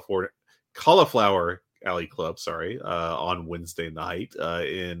California Cauliflower Alley Club, on Wednesday night.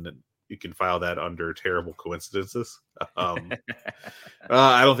 You can file that under terrible coincidences. I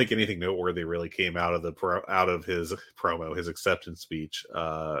don't think anything noteworthy really came out of his promo, his acceptance speech.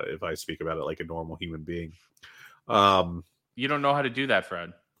 If I speak about it like a normal human being, you don't know how to do that,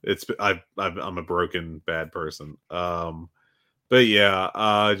 Fred. I'm a broken bad person. But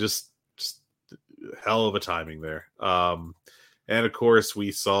yeah, just hell of a timing there. And of course,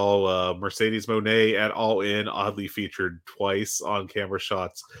 we saw Mercedes Moné at All In, oddly featured twice on camera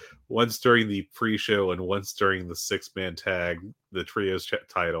shots, once during the pre-show and once during the 6-man tag, the trios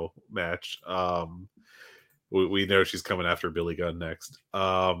title match. We know she's coming after Billy Gunn next.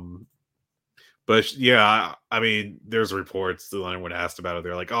 But yeah, I mean, there's reports that when asked about it,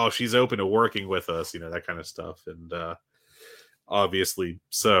 they're like, "Oh, she's open to working with us," that kind of stuff. And obviously.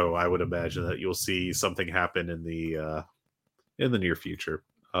 So I would imagine that you'll see something happen in the near future.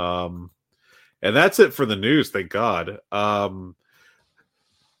 And that's it for the news. Thank God.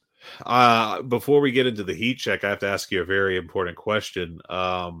 Before we get into the heat check, I have to ask you a very important question.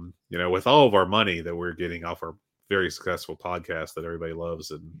 With all of our money that we're getting off our very successful podcast that everybody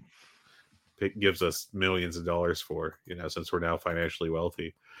loves and it gives us millions of dollars for, since we're now financially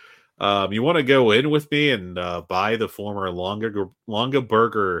wealthy, you want to go in with me and buy the former Longa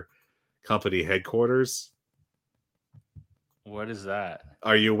Burger Company headquarters? What is that?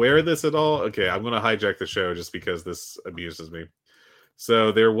 Are you aware of this at all? Okay, I'm going to hijack the show just because this amuses me.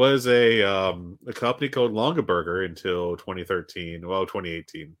 So there was a company called Longa Burger until 2013, well,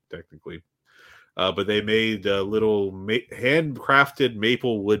 2018 technically, but they made little handcrafted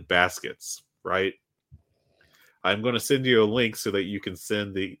maple wood baskets. Right. I'm going to send you a link so that you can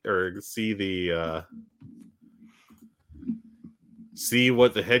see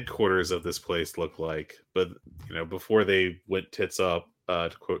what the headquarters of this place look like. But before they went tits up, to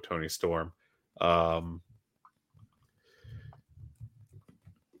quote Tony Storm, I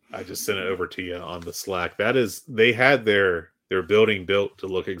just sent it over to you on the Slack. That is, they had their building built to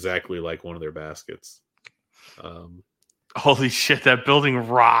look exactly like one of their baskets. Holy shit, that building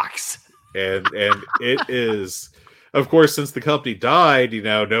rocks. And it is, of course, since the company died,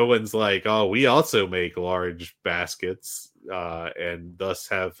 no one's like, oh, we also make large baskets, and thus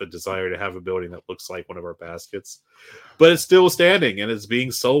have a desire to have a building that looks like one of our baskets. But it's still standing and it's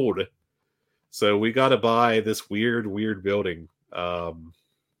being sold. So we got to buy this weird building. I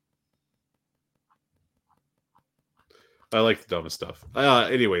like the dumbest stuff.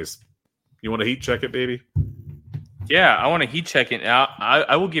 Anyways, you want to heat check it, baby? Yeah, I want to heat check it.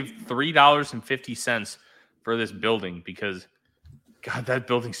 I will give $3.50 for this building because, God, that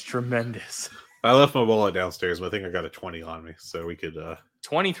building's tremendous. I left my wallet downstairs, but I think I got a 20 on me, so we could.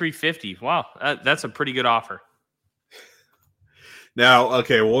 $23.50. Wow, that's a pretty good offer. Now,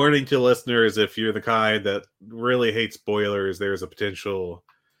 okay, warning to listeners: if you're the kind that really hates spoilers, there's a potential.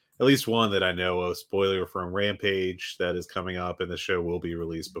 At least one that I know of, spoiler from Rampage that is coming up, and the show will be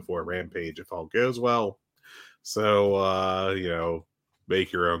released before Rampage if all goes well. So,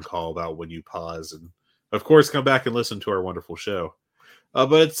 make your own call about when you pause, and of course, come back and listen to our wonderful show.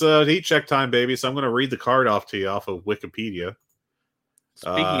 But it's heat check time, baby. So I'm going to read the card off to you off of Wikipedia.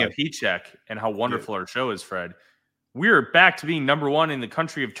 Speaking of heat check and how wonderful our show is, Fred, we're back to being number one in the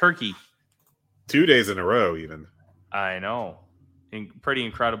country of Turkey. 2 days in a row, even. I know. Pretty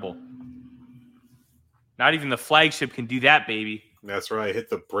incredible. Not even the flagship can do that, baby. That's right. Hit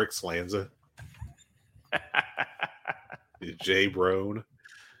the bricks, Lanza. Jay Brone.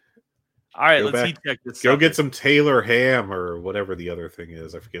 All right, let's heat check this. Go get some Taylor ham or whatever the other thing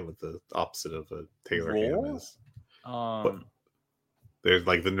is. I forget what the opposite of a Taylor ham is. There's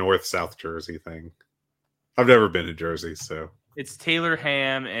like the North-South Jersey thing. I've never been to Jersey, so. It's Taylor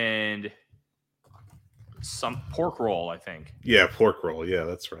ham and some pork roll, I think. Yeah, pork roll. Yeah,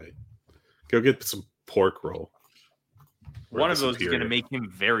 that's right. Go get some pork roll. One of those is going to make him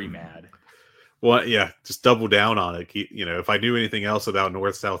very mad. Well, yeah, just double down on it. If I knew anything else about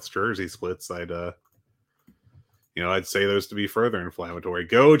North-South Jersey splits, I'd say those to be further inflammatory.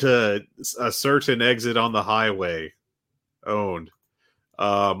 Go to a certain exit on the highway. Owned.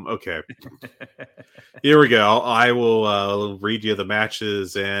 Okay. Here we go. I will read you the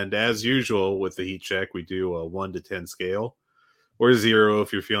matches, and as usual with the heat check, we do a 1 to 10 scale, or 0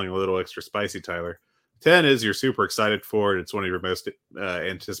 if you're feeling a little extra spicy, Tyler. 10 is you're super excited for it. It's one of your most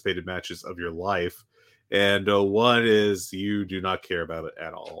anticipated matches of your life, and 1 is you do not care about it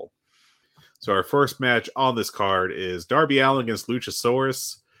at all. So our first match on this card is Darby Allin against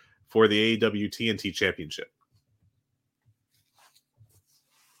Luchasaurus for the AEW TNT Championship.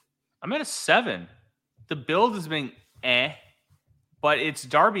 I'm at a 7. The build has been but it's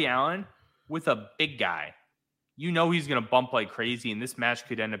Darby Allin with a big guy. He's going to bump like crazy, and this match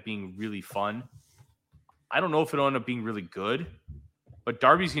could end up being really fun. I don't know if it'll end up being really good, but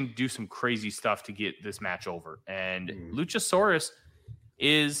Darby's going to do some crazy stuff to get this match over. And Luchasaurus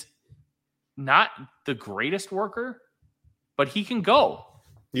is not the greatest worker, but he can go.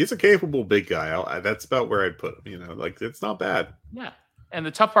 He's a capable big guy. That's about where I'd put him. It's not bad. Yeah. And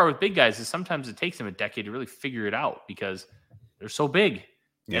the tough part with big guys is sometimes it takes them a decade to really figure it out because they're so big.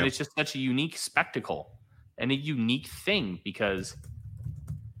 Yeah. And it's just such a unique spectacle and a unique thing because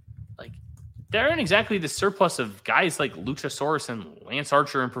there aren't exactly the surplus of guys like Luchasaurus and Lance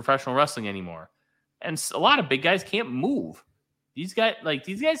Archer in professional wrestling anymore. And a lot of big guys can't move. These guys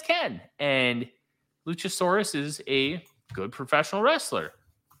can. And Luchasaurus is a good professional wrestler.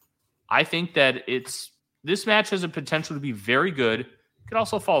 I think that it's this match has a potential to be very good. Could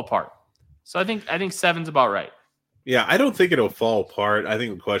also fall apart. So I think 7's about right. Yeah, I don't think it'll fall apart. I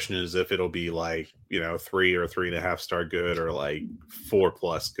think the question is if it'll be like, 3 or 3.5 star good or like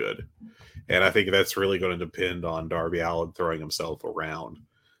 4+ good. And I think that's really going to depend on Darby Allin throwing himself around.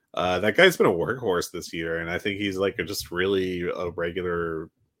 That guy's been a workhorse this year, and I think he's like just really a regular,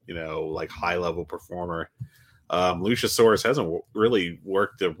 like high level performer. Luchasaurus hasn't really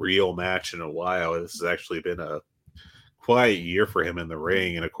worked a real match in a while. This has actually been a quiet year for him in the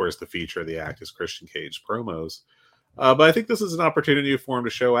ring, and of course, the feature of the act is Christian Cage promos. But I think this is an opportunity for him to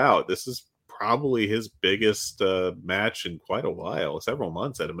show out. This is probably his biggest match in quite a while, several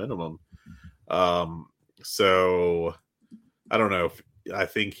months at a minimum. So I don't know. I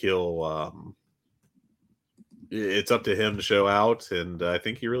think he'll. It's up to him to show out, and I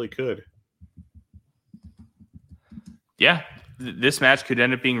think he really could. Yeah, this match could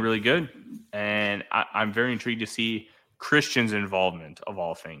end up being really good, and I'm very intrigued to see Christian's involvement of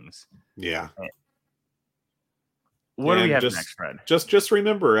all things. Yeah. What do we have next, Fred? Just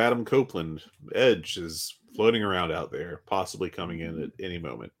remember, Adam Copeland, Edge, is floating around out there, possibly coming in at any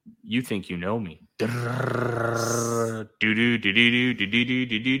moment. You think you know me? What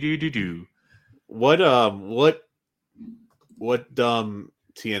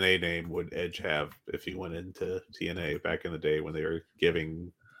TNA name would Edge have if he went into TNA back in the day when they were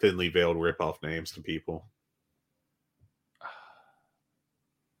giving thinly veiled ripoff names to people?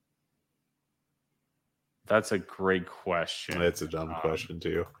 That's a great question. That's a dumb question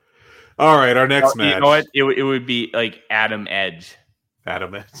too. All right, our next match. You know what? It would be like Adam Edge.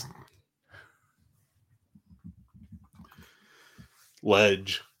 Adam Edge.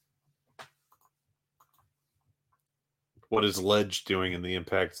 Ledge. What is Ledge doing in the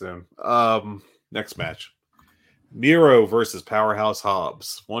Impact Zone? Next match. Miro versus Powerhouse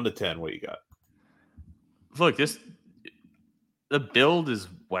Hobbs. 1 to 10. What you got? Look, the build is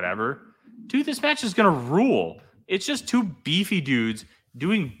whatever. Dude, this match is going to rule. It's just two beefy dudes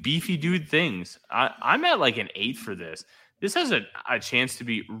doing beefy dude things. I'm at like an 8 for this. This has a chance to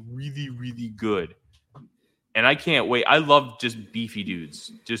be really, really good. And I can't wait. I love just beefy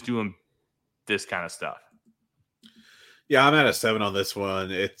dudes just doing this kind of stuff. Yeah, I'm at a 7 on this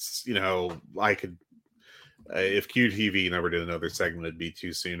one. It's, I could, if QTV never did another segment, it'd be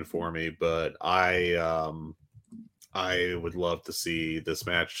too soon for me. But I would love to see this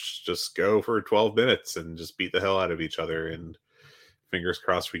match just go for 12 minutes and just beat the hell out of each other. And fingers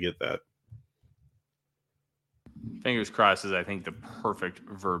crossed we get that. Fingers crossed is, I think, the perfect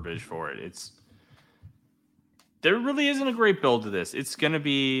verbiage for it. There really isn't a great build to this. It's going to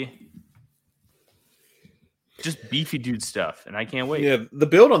be just beefy dude stuff, and I can't wait. Yeah, the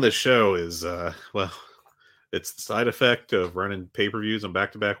build on this show is, it's the side effect of running pay-per-views on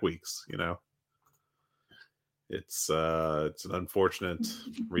back-to-back weeks, It's an unfortunate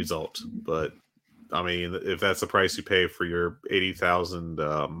result, but I mean, if that's the price you pay for your 80,000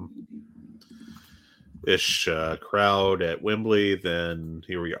 ish crowd at Wembley, then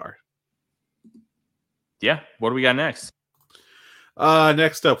here we are. Yeah, what do we got next?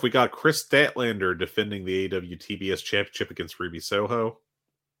 Next up, we got Chris Statlander defending the AEW TBS Championship against Ruby Soho.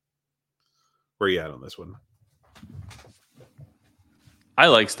 Where are you at on this one? I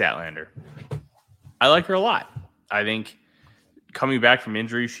like Statlander. I like her a lot. I think coming back from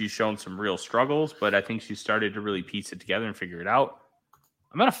injury, she's shown some real struggles, but I think she started to really piece it together and figure it out.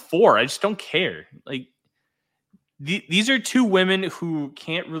 I'm at a 4. I just don't care. Like, these are two women who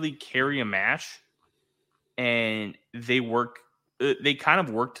can't really carry a match, and they kind of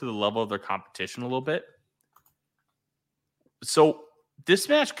work to the level of their competition a little bit. So this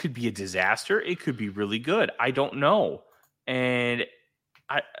match could be a disaster. It could be really good. I don't know. And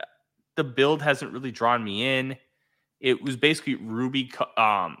the build hasn't really drawn me in. It was basically Ruby cut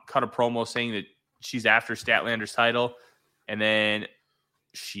a promo saying that she's after Statlander's title, and then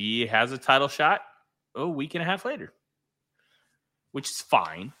she has a title shot a week and a half later, which is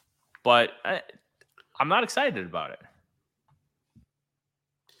fine, but I'm not excited about it.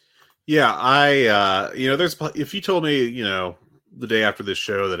 Yeah, if you told me, the day after this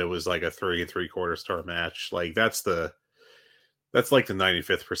show that it was like a 3 3/4 star match, like that's like the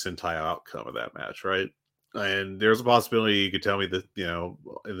 95th percentile outcome of that match, right? And there's a possibility you could tell me that,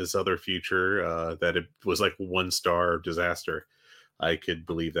 in this other future, that it was like 1-star disaster. I could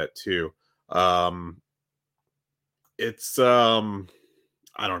believe that too. It's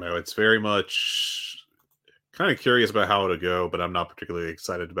I don't know. It's very much kind of curious about how it'll go, but I'm not particularly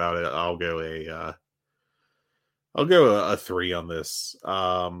excited about it. I'll go a 3 on this.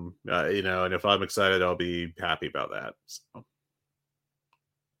 And if I'm excited, I'll be happy about that. So.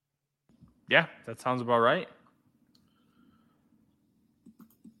 Yeah, that sounds about right.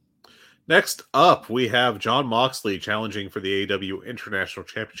 Next up, we have Jon Moxley challenging for the AEW International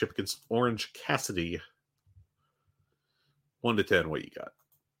Championship against Orange Cassidy. 1 to 10, what you got?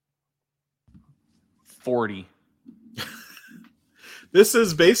 40. This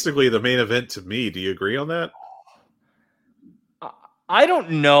is basically the main event to me. Do you agree on that? I don't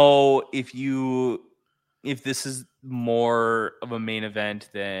know if this is more of a main event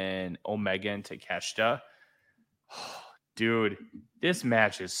than Omega and Takeshita. Dude, this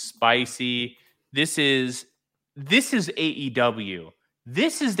match is spicy. This is AEW.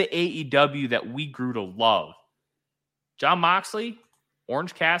 This is the AEW that we grew to love. Jon Moxley,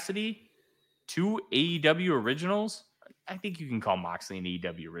 Orange Cassidy, 2 AEW originals. I think you can call Moxley an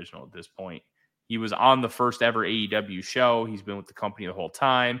AEW original at this point. He was on the first ever AEW show. He's been with the company the whole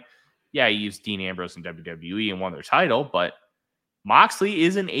time. Yeah, he used Dean Ambrose in WWE and won their title, but Moxley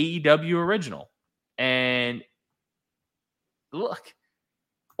is an AEW original. And look,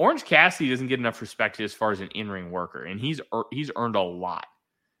 Orange Cassidy doesn't get enough respect as far as an in-ring worker, and he's earned a lot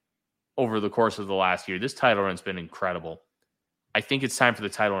over the course of the last year. This title run's been incredible. I think it's time for the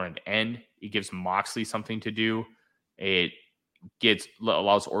title run to end. It gives Moxley something to do. It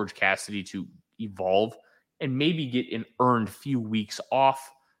allows Orange Cassidy to evolve and maybe get an earned few weeks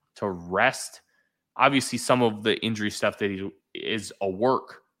off to rest. Obviously, some of the injury stuff that he is a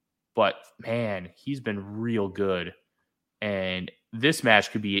work, but man, he's been real good. And this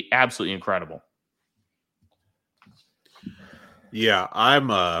match could be absolutely incredible. Yeah,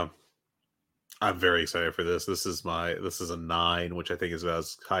 I'm very excited for this. This is a 9, which I think is about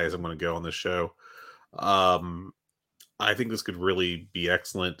as high as I'm going to go on this show. I think this could really be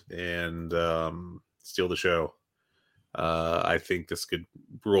excellent and steal the show. I think this could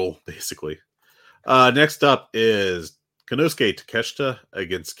rule, basically. Next up is Konosuke Takeshita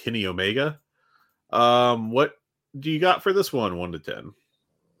against Kenny Omega. What do you got for this one, 1 to 10?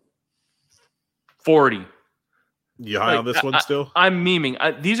 40. You high on this one still? I'm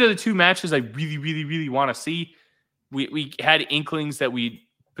memeing. These are the 2 matches I really, really, really want to see. We had inklings that we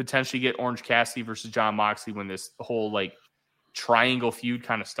potentially get Orange Cassidy versus Jon Moxley when this whole triangle feud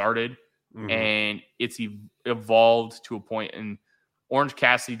kind of started, and it's evolved to a point. And Orange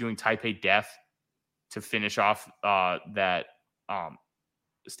Cassidy doing Taipei Death to finish off that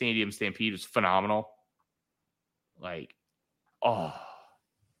Stadium Stampede was phenomenal.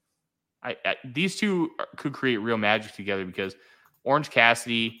 These 2 could create real magic together because Orange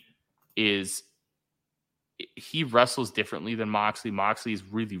Cassidy he wrestles differently than Moxley. Moxley is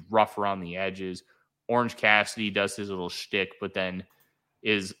really rough around the edges. Orange Cassidy does his little shtick, but then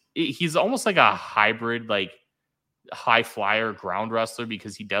he's almost like a hybrid, high flyer ground wrestler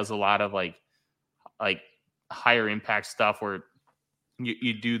because he does a lot of higher impact stuff where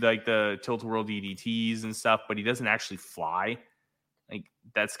you do the tilt-a-whirl DDTs and stuff, but he doesn't actually fly.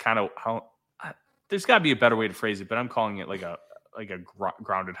 That's kind of how. There's got to be a better way to phrase it, but I'm calling it like a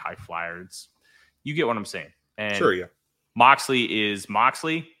grounded high flyer. You get what I'm saying. And sure, yeah. Moxley is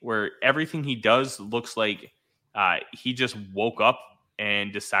Moxley, where everything he does looks like he just woke up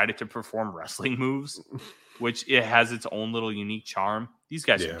and decided to perform wrestling moves, which it has its own little unique charm. These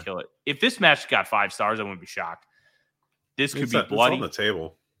guys can kill it. If this match got 5 stars, I wouldn't be shocked. This could be bloody. It's on the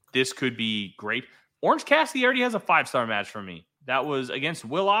table. This could be great. Orange Cassidy already has a 5-star match for me. That was against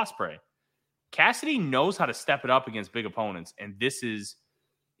Will Ospreay. Cassidy knows how to step it up against big opponents, and this is,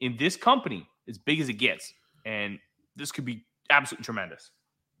 in this company, as big as it gets. And this could be absolutely tremendous.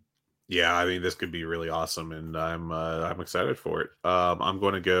 Yeah, I mean, this could be really awesome, and I'm excited for it. I'm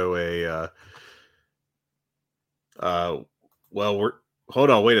going to go hold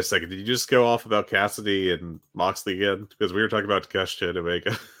on, wait a second. Did you just go off about Cassidy and Moxley again? Because we were talking about Takeshita and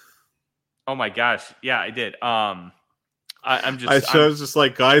Omega. Oh my gosh, yeah, I did. I was just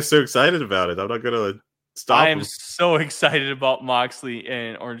like, guys, so excited about it. I'm not going to stop. I am so excited about Moxley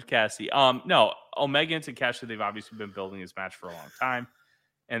and Orange Cassidy. No, Omega and Takeshita, they've obviously been building this match for a long time.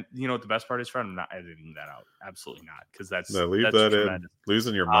 And you know what the best part is, Fred? I'm not editing that out. Absolutely not, because leave that's that tremendous. In.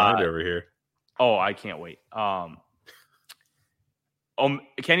 Losing your mind over here. Oh, I can't wait.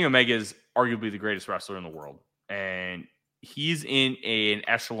 Kenny Omega is arguably the greatest wrestler in the world, and he's in an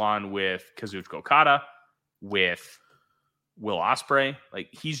echelon with Kazuchika Okada, with Will Ospreay.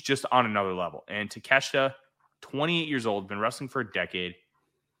 He's just on another level. And Takeshita, 28 years old, been wrestling for a decade.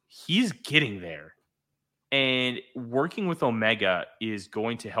 He's getting there. And working with Omega is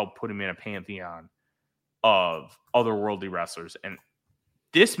going to help put him in a pantheon of otherworldly wrestlers. And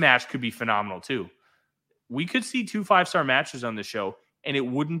this match could be phenomenal too. We could see 2 5-star matches on the show, and it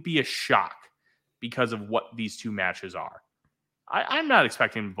wouldn't be a shock because of what these 2 matches are. I'm not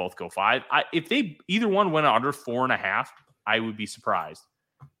expecting them to both go 5. If they either one went under 4.5, I would be surprised.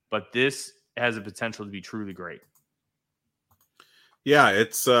 But this has the potential to be truly great. Yeah,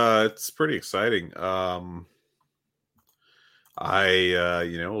 it's pretty exciting. We'll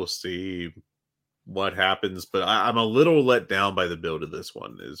see what happens, but I'm a little let down by the build of this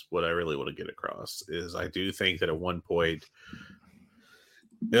one. Is what I really want to get across. Is I do think that at one point,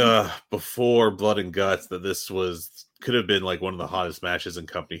 before Blood and Guts, that this could have been like one of the hottest matches in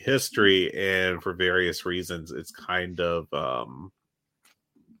company history, and for various reasons, it's kind of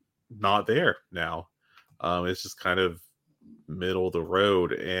not there now. It's just kind of middle of the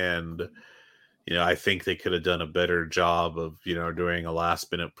road, and I think they could have done a better job of doing a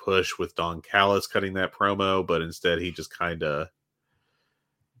last minute push with Don Callis cutting that promo, but instead he just kind of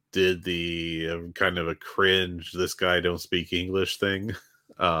did the kind of a cringe "this guy don't speak English" thing,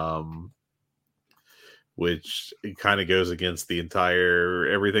 which kind of goes against the entire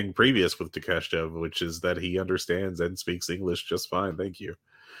everything previous with Takeshita, which is that he understands and speaks English just fine. Thank you.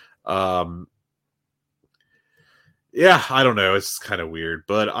 Yeah, I don't know. It's kind of weird,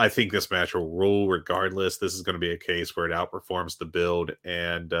 but I think this match will rule regardless. This is going to be a case where it outperforms the build,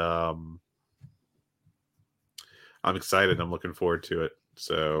 and I'm excited. I'm looking forward to it.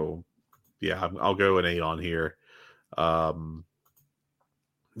 So, yeah, I'll go an 8 on here.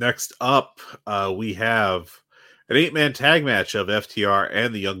 Next up, we have an 8-man tag match of FTR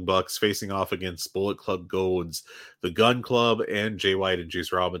and the Young Bucks facing off against Bullet Club Gold's the Gun Club and Jay White and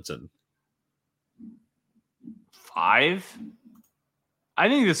Juice Robinson. 5? I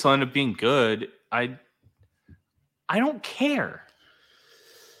think this will end up being good. I don't care.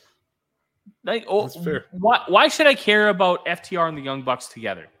 Like, That's fair. Why should I care about FTR and the Young Bucks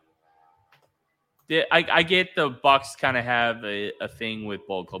together? I get the Bucks kind of have a thing with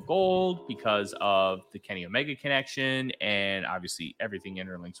Bullet Club Gold because of the Kenny Omega connection, and obviously everything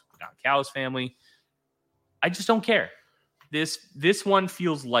interlinks with the Don Callis family. I just don't care. This one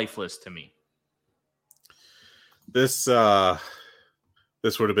feels lifeless to me. This would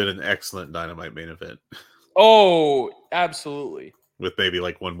have been an excellent Dynamite main event. Oh, absolutely. With maybe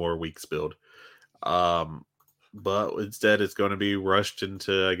like one more week's build. But instead it's going to be rushed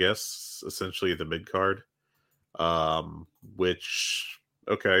into, I guess, essentially the mid card. Which,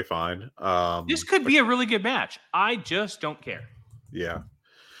 okay, fine. This could be a really good match. I just don't care. Yeah.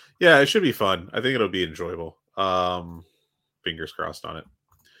 Yeah, it should be fun. I think it'll be enjoyable. Fingers crossed on it.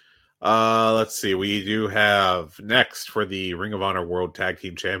 Let's see. We do have next for the Ring of Honor World Tag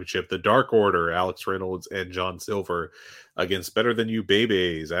Team Championship, the Dark Order, Alex Reynolds and John Silver against Better Than You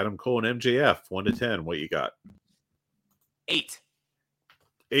Babies, Adam Cole and MJF. 1 to 10. What you got? 8.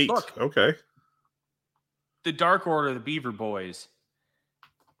 8. Look, okay. The Dark Order, the Beaver Boys,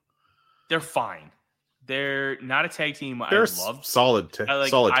 they're fine. They're not a tag team They're I love. Solid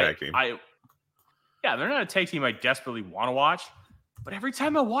tag team. Yeah, they're not a tag team I desperately want to watch. But every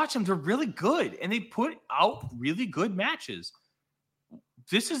time I watch them, they're really good. And they put out really good matches.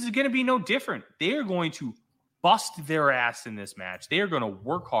 This is going to be no different. They are going to bust their ass in this match. They are going to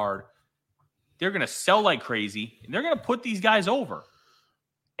work hard. They're going to sell like crazy. And they're going to put these guys over.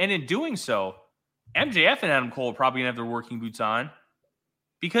 And in doing so, MJF and Adam Cole are probably going to have their working boots on.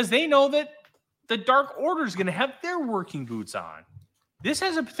 Because they know that the Dark Order is going to have their working boots on. This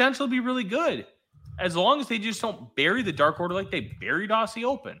has a potential to be really good. As long as they just don't bury the Dark Order like they buried Aussie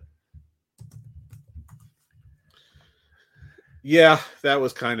Open. Yeah, that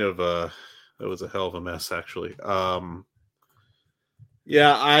was kind of a hell of a mess, actually.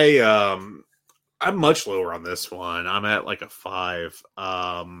 Yeah, I'm much lower on this one. I'm at like a 5.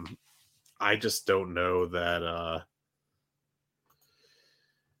 I just don't know that.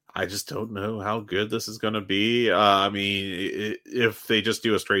 I just don't know how good this is going to be. I mean, if they just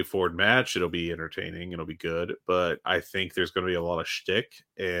do a straightforward match, it'll be entertaining. It'll be good. But I think there's going to be a lot of shtick.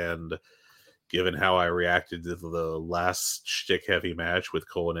 And given how I reacted to the last shtick-heavy match with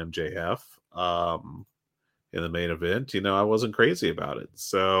Cole and MJF in the main event, I wasn't crazy about it.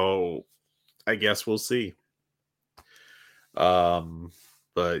 So I guess we'll see.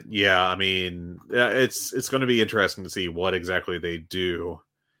 But yeah, I mean, it's going to be interesting to see what exactly they do.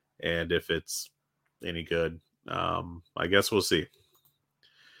 And if it's any good, I guess we'll see.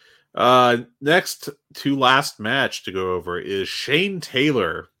 Next to last match to go over is Shane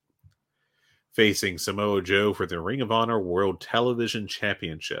Taylor facing Samoa Joe for the Ring of Honor World Television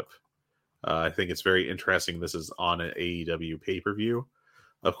Championship. I think it's very interesting. This is on an AEW pay-per-view.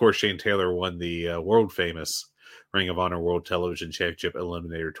 Of course, Shane Taylor won the world famous Ring of Honor World Television Championship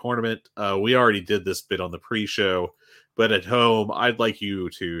Eliminator Tournament. We already did this bit on the pre-show. But at home, I'd like you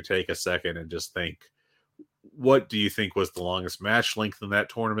to take a second and just think, what do you think was the longest match length in that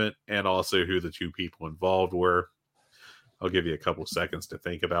tournament, and also who the two people involved were? I'll give you a couple seconds to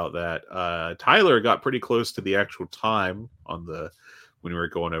think about that. Tyler got pretty close to the actual time on when we were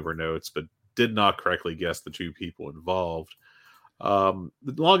going over notes, but did not correctly guess the two people involved. The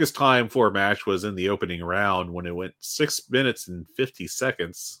longest time for a match was in the opening round when it went 6 minutes and 50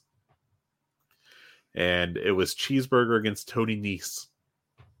 seconds. And it was Cheeseburger against Tony Nese.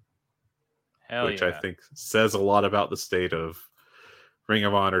 Hell which yeah. I think says a lot about the state of Ring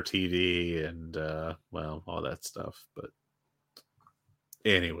of Honor TV and, all that stuff. But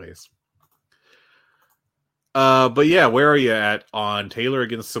anyways. But yeah, where are you at on Taylor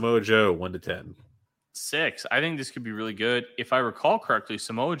against Samoa Joe, 1 to 10? 6. I think this could be really good. If I recall correctly,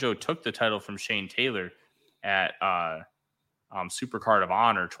 Samoa Joe took the title from Shane Taylor at Supercard of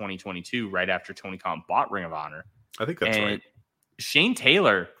Honor 2022, right after Tony Khan bought Ring of Honor. I think that's right. Shane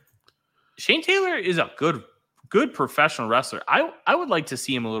Taylor is a good professional wrestler. I would like to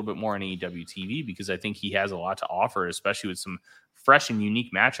see him a little bit more on AEW TV because I think he has a lot to offer, especially with some fresh and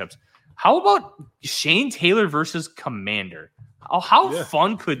unique matchups. How about Shane Taylor versus Commander? How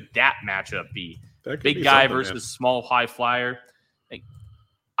fun could that matchup be? Big guy versus small high flyer.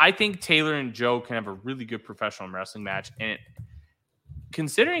 I think Taylor and Joe can have a really good professional wrestling match. And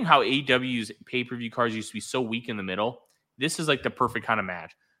considering how AEW's pay-per-view cards used to be so weak in the middle, this is like the perfect kind of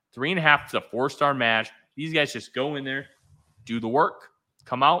match. 3.5 to 4-star match. These guys just go in there, do the work,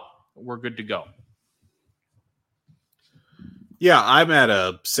 come out, we're good to go. Yeah, I'm at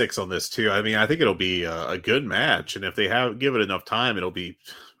a 6 on this too. I mean, I think it'll be a good match, and if they give it enough time, it'll be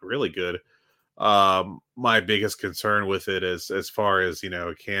really good. My biggest concern with it is, as far as,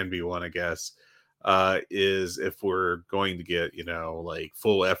 it can be one, I guess, is if we're going to get, like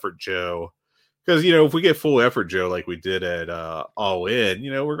full effort Joe. Because, if we get full effort Joe like we did at All In,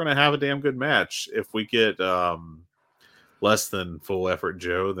 we're going to have a damn good match. If we get less than full effort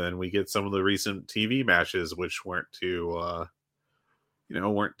Joe, then we get some of the recent TV matches, which weren't too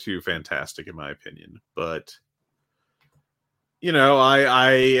fantastic in my opinion. But, I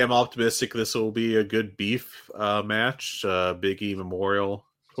am optimistic this will be a good beef match, Big E Memorial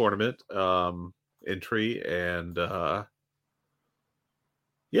Tournament entry, and I'll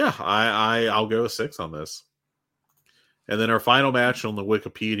go 6 on this. And then our final match on the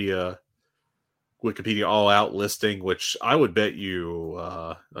Wikipedia All Out listing, which I would bet you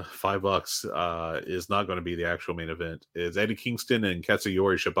 $5 is not going to be the actual main event, is Eddie Kingston and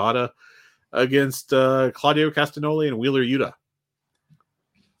Katsuyori Shibata against Claudio Castagnoli and Wheeler Yuta.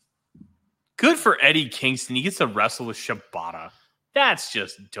 Good for Eddie Kingston. He gets to wrestle with Shibata. That's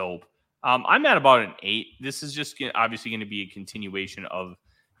just dope. I'm at about an 8. This is just obviously going to be a continuation of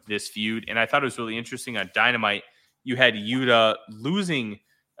this feud. And I thought it was really interesting on Dynamite. You had Yuta losing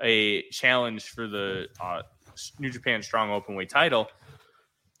a challenge for the New Japan Strong Openweight title.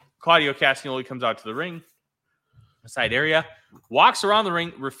 Claudio Castagnoli comes out to the ring, side area, walks around the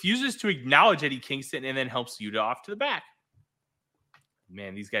ring, refuses to acknowledge Eddie Kingston, and then helps Yuta off to the back.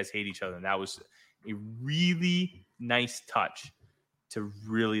 Man, these guys hate each other. And that was a really nice touch to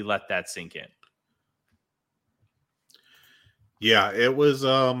really let that sink in. Yeah, that was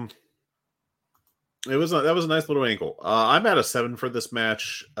a nice little angle. I'm at a 7 for this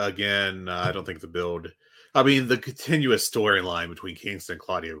match. Again, I don't think the continuous storyline between Kingston and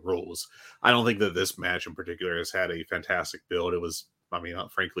Claudio rules. I don't think that this match in particular has had a fantastic build. It was,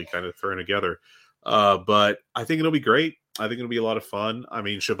 frankly, kind of thrown together. But I think it'll be great. I think it'll be a lot of fun. I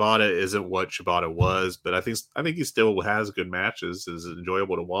mean, Shibata isn't what Shibata was, but I think he still has good matches. Is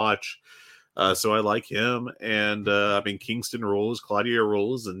enjoyable to watch. So I like him. And Kingston rules, Claudio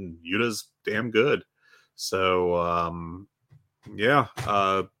rules, and Yuta's damn good. So I'm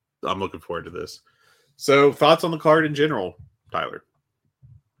looking forward to this. So thoughts on the card in general, Tyler?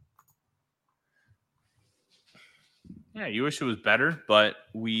 Yeah, you wish it was better, but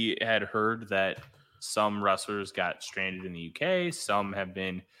we had heard that some wrestlers got stranded in the UK. Some have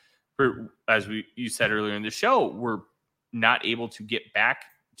been, as you said earlier in the show, were not able to get back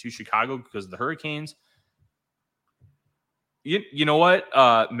to Chicago because of the hurricanes. You know what?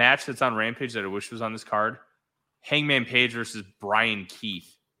 Match that's on Rampage that I wish was on this card: Hangman Page versus Brian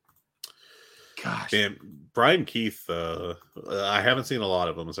Keith. Gosh, man, Brian Keith. I haven't seen a lot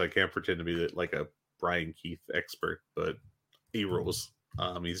of them, so I can't pretend to be like a Brian Keith expert, but he rules.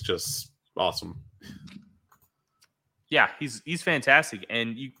 He's just awesome. Yeah, he's fantastic.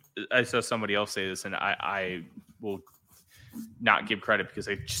 And I saw somebody else say this, and I will not give credit because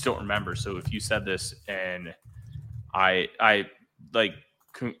I just don't remember. So if you said this, and I like,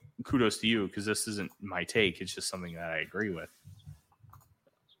 kudos to you, because this isn't my take. It's just something that I agree with.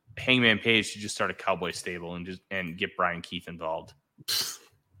 Hangman Page should just start a cowboy stable and get Brian Keith involved.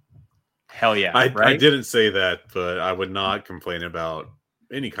 Hell yeah. I didn't say that, but I would not complain about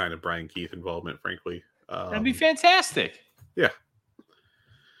any kind of Brian Keith involvement, frankly. That'd be fantastic. Yeah.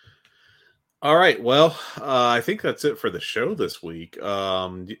 All right. Well, I think that's it for the show this week.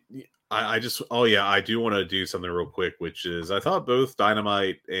 I do want to do something real quick, which is I thought both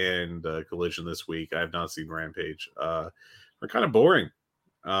Dynamite and Collision this week, I have not seen Rampage, are kind of boring.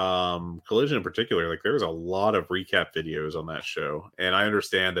 Collision in particular, like there was a lot of recap videos on that show, and I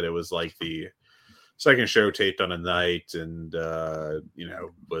understand that it was like the second show taped on a night, and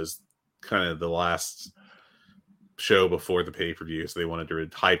was kind of the last show before the pay-per-view, so they wanted to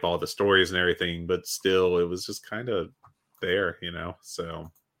hype all the stories and everything, but still it was just kind of there,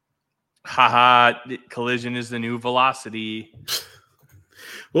 so haha, Collision is the new Velocity.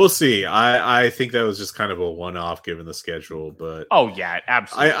 we'll see. I think that was just kind of a one-off given the schedule, but oh yeah,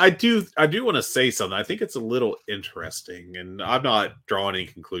 absolutely. I do want to say something. I think it's a little interesting, and I'm not drawing any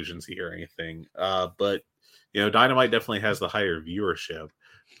conclusions here or anything, but Dynamite definitely has the higher viewership.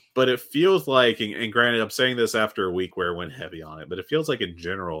 But it feels like, and granted, I'm saying this after a week where I went heavy on it, but it feels like in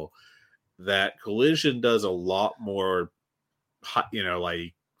general that Collision does a lot more,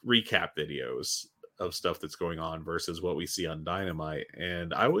 like recap videos of stuff that's going on versus what we see on Dynamite.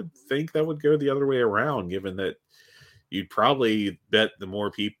 And I would think that would go the other way around, given that you'd probably bet the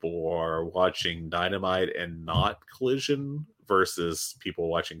more people are watching Dynamite and not Collision versus people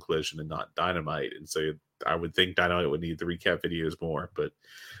watching Collision and not Dynamite. And so I would think Dynamite would need the recap videos more, but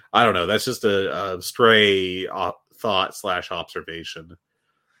I don't know. That's just a stray thought / observation.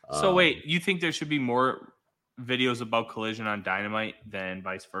 So wait, you think there should be more videos about Collision on Dynamite than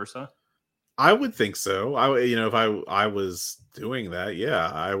vice versa? I would think so. If I was doing that, yeah,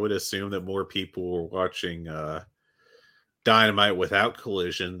 I would assume that more people were watching Dynamite without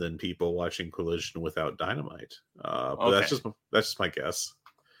Collision than people watching Collision without Dynamite. But Okay. that's just my guess.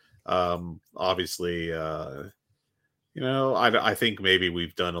 Obviously, I think maybe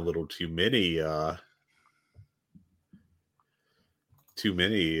we've done a little too many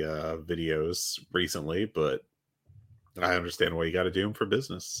videos recently, but I understand why you got to do them for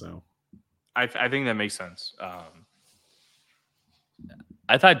business. So I think that makes sense.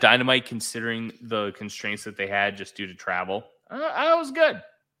 I thought Dynamite, considering the constraints that they had just due to travel, I was good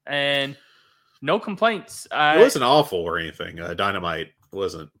and no complaints. It wasn't awful or anything. Dynamite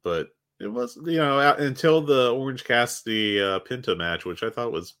wasn't, but it was, until the Orange Cassidy Pinto match, which I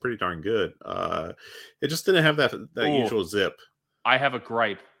thought was pretty darn good. It just didn't have that usual zip. I have a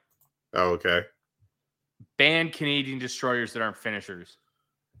gripe. Oh, okay. Ban Canadian destroyers that aren't finishers.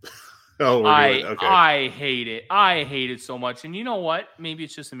 Oh, okay. I hate it. I hate it so much. And you know what? Maybe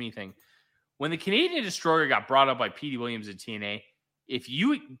it's just a me thing. When the Canadian destroyer got brought up by Petey Williams at TNA, if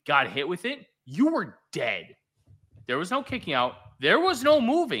you got hit with it, you were dead. There was no kicking out. There was no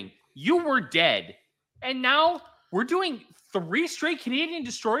moving. You were dead. And now we're doing 3 straight Canadian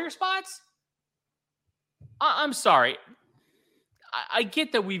destroyer spots? I'm sorry. I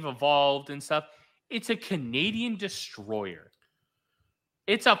get that we've evolved and stuff. It's a Canadian destroyer.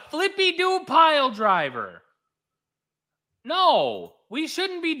 It's a flippy-doo pile driver. No, we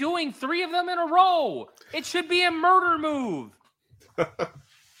shouldn't be doing 3 of them in a row. It should be a murder move.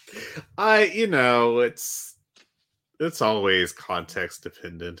 It's always context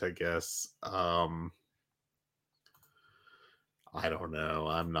dependent, I guess. I don't know.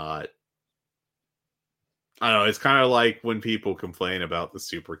 I don't know. It's kind of like when people complain about the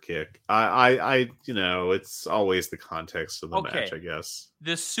super kick. It's always the context of the match, I guess.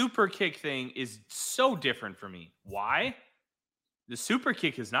 The super kick thing is so different for me. Why? The super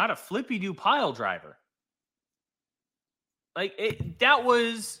kick is not a flippy-doo pile driver. That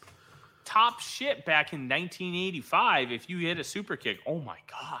was top shit back in 1985. If you hit a super kick, oh my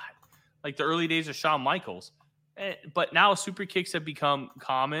God. Like the early days of Shawn Michaels. But now super kicks have become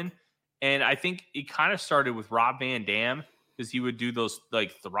common. And I think it kind of started with Rob Van Dam because he would do those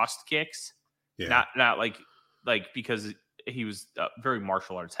like thrust kicks. Yeah. Not like because he was very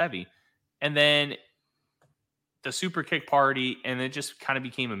martial arts heavy. And then the super kick party, and it just kind of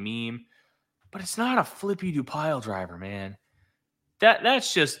became a meme. But it's not a flippy-doo pile driver, man.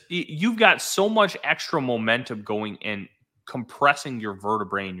 That's just, you've got so much extra momentum going and compressing your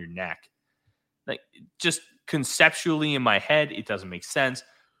vertebrae in your neck. Like, just conceptually in my head, it doesn't make sense.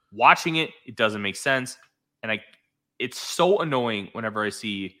 Watching it, it doesn't make sense. And it's so annoying whenever I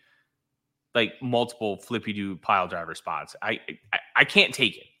see like multiple flippy-doo pile driver spots. I can't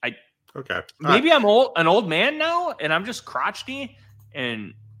take it. Okay. Maybe I'm an old man now and I'm just crotchety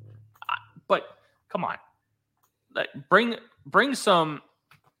but come on. Like bring some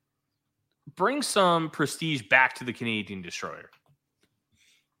bring some prestige back to the Canadian Destroyer.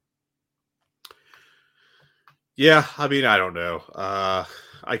 Yeah, I mean, I don't know.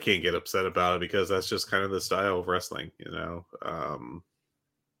 I can't get upset about it because that's just kind of the style of wrestling, you know.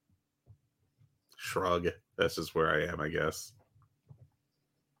 Shrug. That's just where I am, I guess.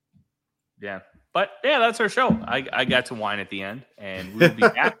 Yeah. But yeah, that's our show. I got to whine at the end, and we will be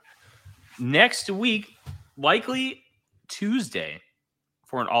back next week, likely Tuesday,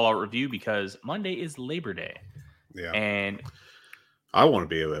 for an all-out review because Monday is Labor Day. Yeah. And I won't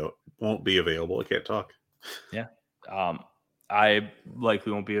be available. I can't talk. Yeah. I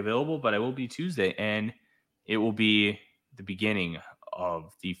likely won't be available, but I will be Tuesday, and it will be the beginning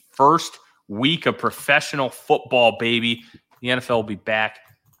of the first week of professional football, baby. The NFL will be back,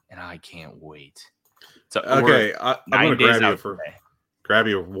 and I can't wait. So okay, I'm going to grab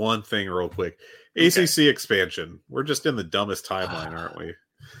you one thing real quick. Okay. ACC expansion. We're just in the dumbest timeline, aren't we?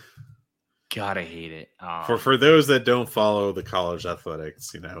 Gotta hate it. For those that don't follow the college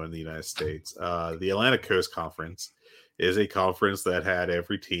athletics, in the United States, the Atlantic Coast Conference is a conference that had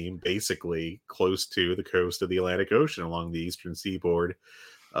every team basically close to the coast of the Atlantic Ocean along the eastern seaboard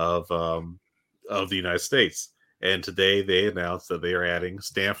of the United States. And today they announced that they are adding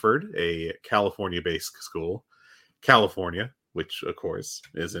Stanford, a California-based school, California, which of course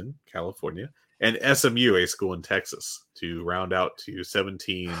is in California, and SMU, a school in Texas, to round out to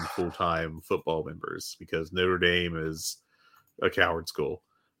 17 full-time football members because Notre Dame is a coward school.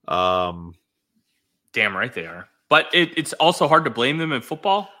 Damn right they are. But it's also hard to blame them in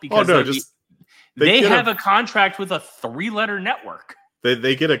football because they have a contract with a 3-letter network.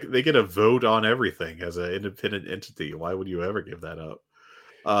 They get a vote on everything as an independent entity. Why would you ever give that up?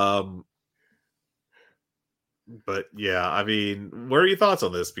 But yeah, I mean, what are your thoughts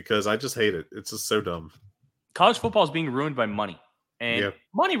on this? Because I just hate it. It's just so dumb. College football is being ruined by money, and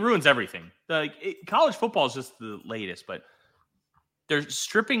money ruins everything. College football is just the latest, but they're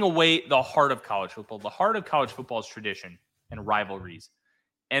stripping away the heart of college football. The heart of college football is tradition and rivalries,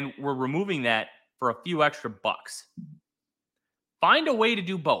 and we're removing that for a few extra bucks. Find a way to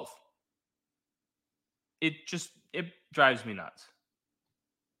do both. It drives me nuts.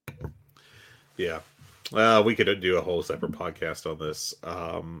 Yeah. We could do a whole separate podcast on this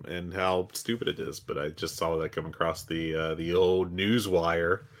and how stupid it is, but I just saw that come across the old news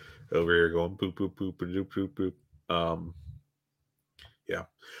wire over here going poop, poop, poop, poop, poop, poop. Yeah.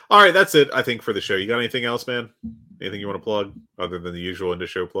 All right, that's it, I think, for the show. You got anything else, man? Anything you want to plug other than the usual end of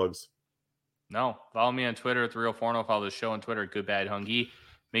show plugs? No. Follow me on Twitter at TheRealForno. Follow the show on Twitter at GoodBadHungee.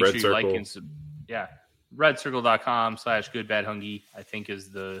 Make Red sure you Circle. like and redcircle.com/GoodBadHungee, I think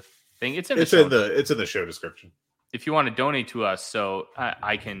is the thing. It's in the show description. If you want to donate to us so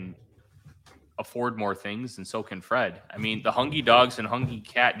I can afford more things, and so can Fred. I mean, the Hungee Dogs and Hungee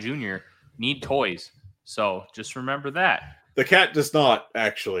Cat Jr. need toys. So just remember that. The cat does not,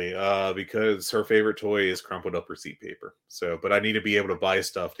 actually, because her favorite toy is crumpled up receipt paper. So, but I need to be able to buy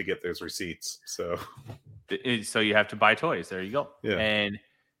stuff to get those receipts. So you have to buy toys. There you go. Yeah. And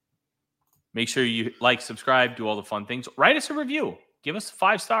make sure you like, subscribe, do all the fun things. Write us a review. Give us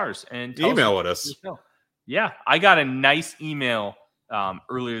 5 stars and email us. Yeah, I got a nice email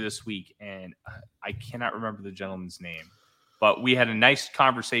earlier this week, and I cannot remember the gentleman's name, but we had a nice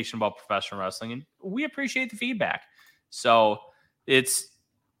conversation about professional wrestling, and we appreciate the feedback. So it's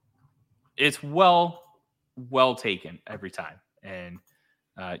well taken every time. And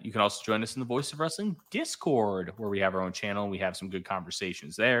you can also join us in the Voice of Wrestling Discord, where we have our own channel. And we have some good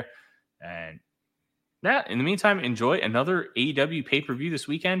conversations there. And in the meantime, enjoy another AEW pay-per-view this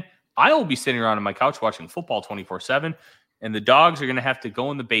weekend. I will be sitting around on my couch watching football 24/7, and the dogs are going to have to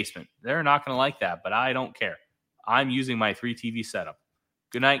go in the basement. They're not going to like that, but I don't care. I'm using my 3 TV setup.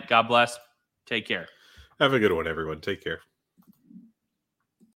 Good night. God bless. Take care. Have a good one, everyone. Take care.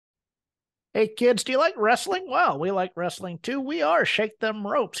 Hey, kids, do you like wrestling? Well, we like wrestling, too. We are Shake Them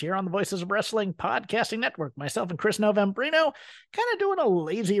Ropes here on the Voices of Wrestling Podcasting Network. Myself and Chris Novembrino kind of doing a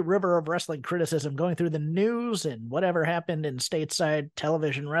lazy river of wrestling criticism, going through the news and whatever happened in stateside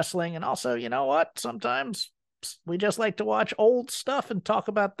television wrestling. And also, you know what? Sometimes we just like to watch old stuff and talk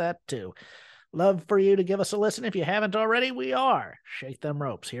about that, too. Love for you to give us a listen. If you haven't already, we are Shake Them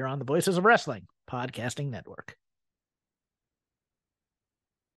Ropes here on the Voices of Wrestling Podcasting Network.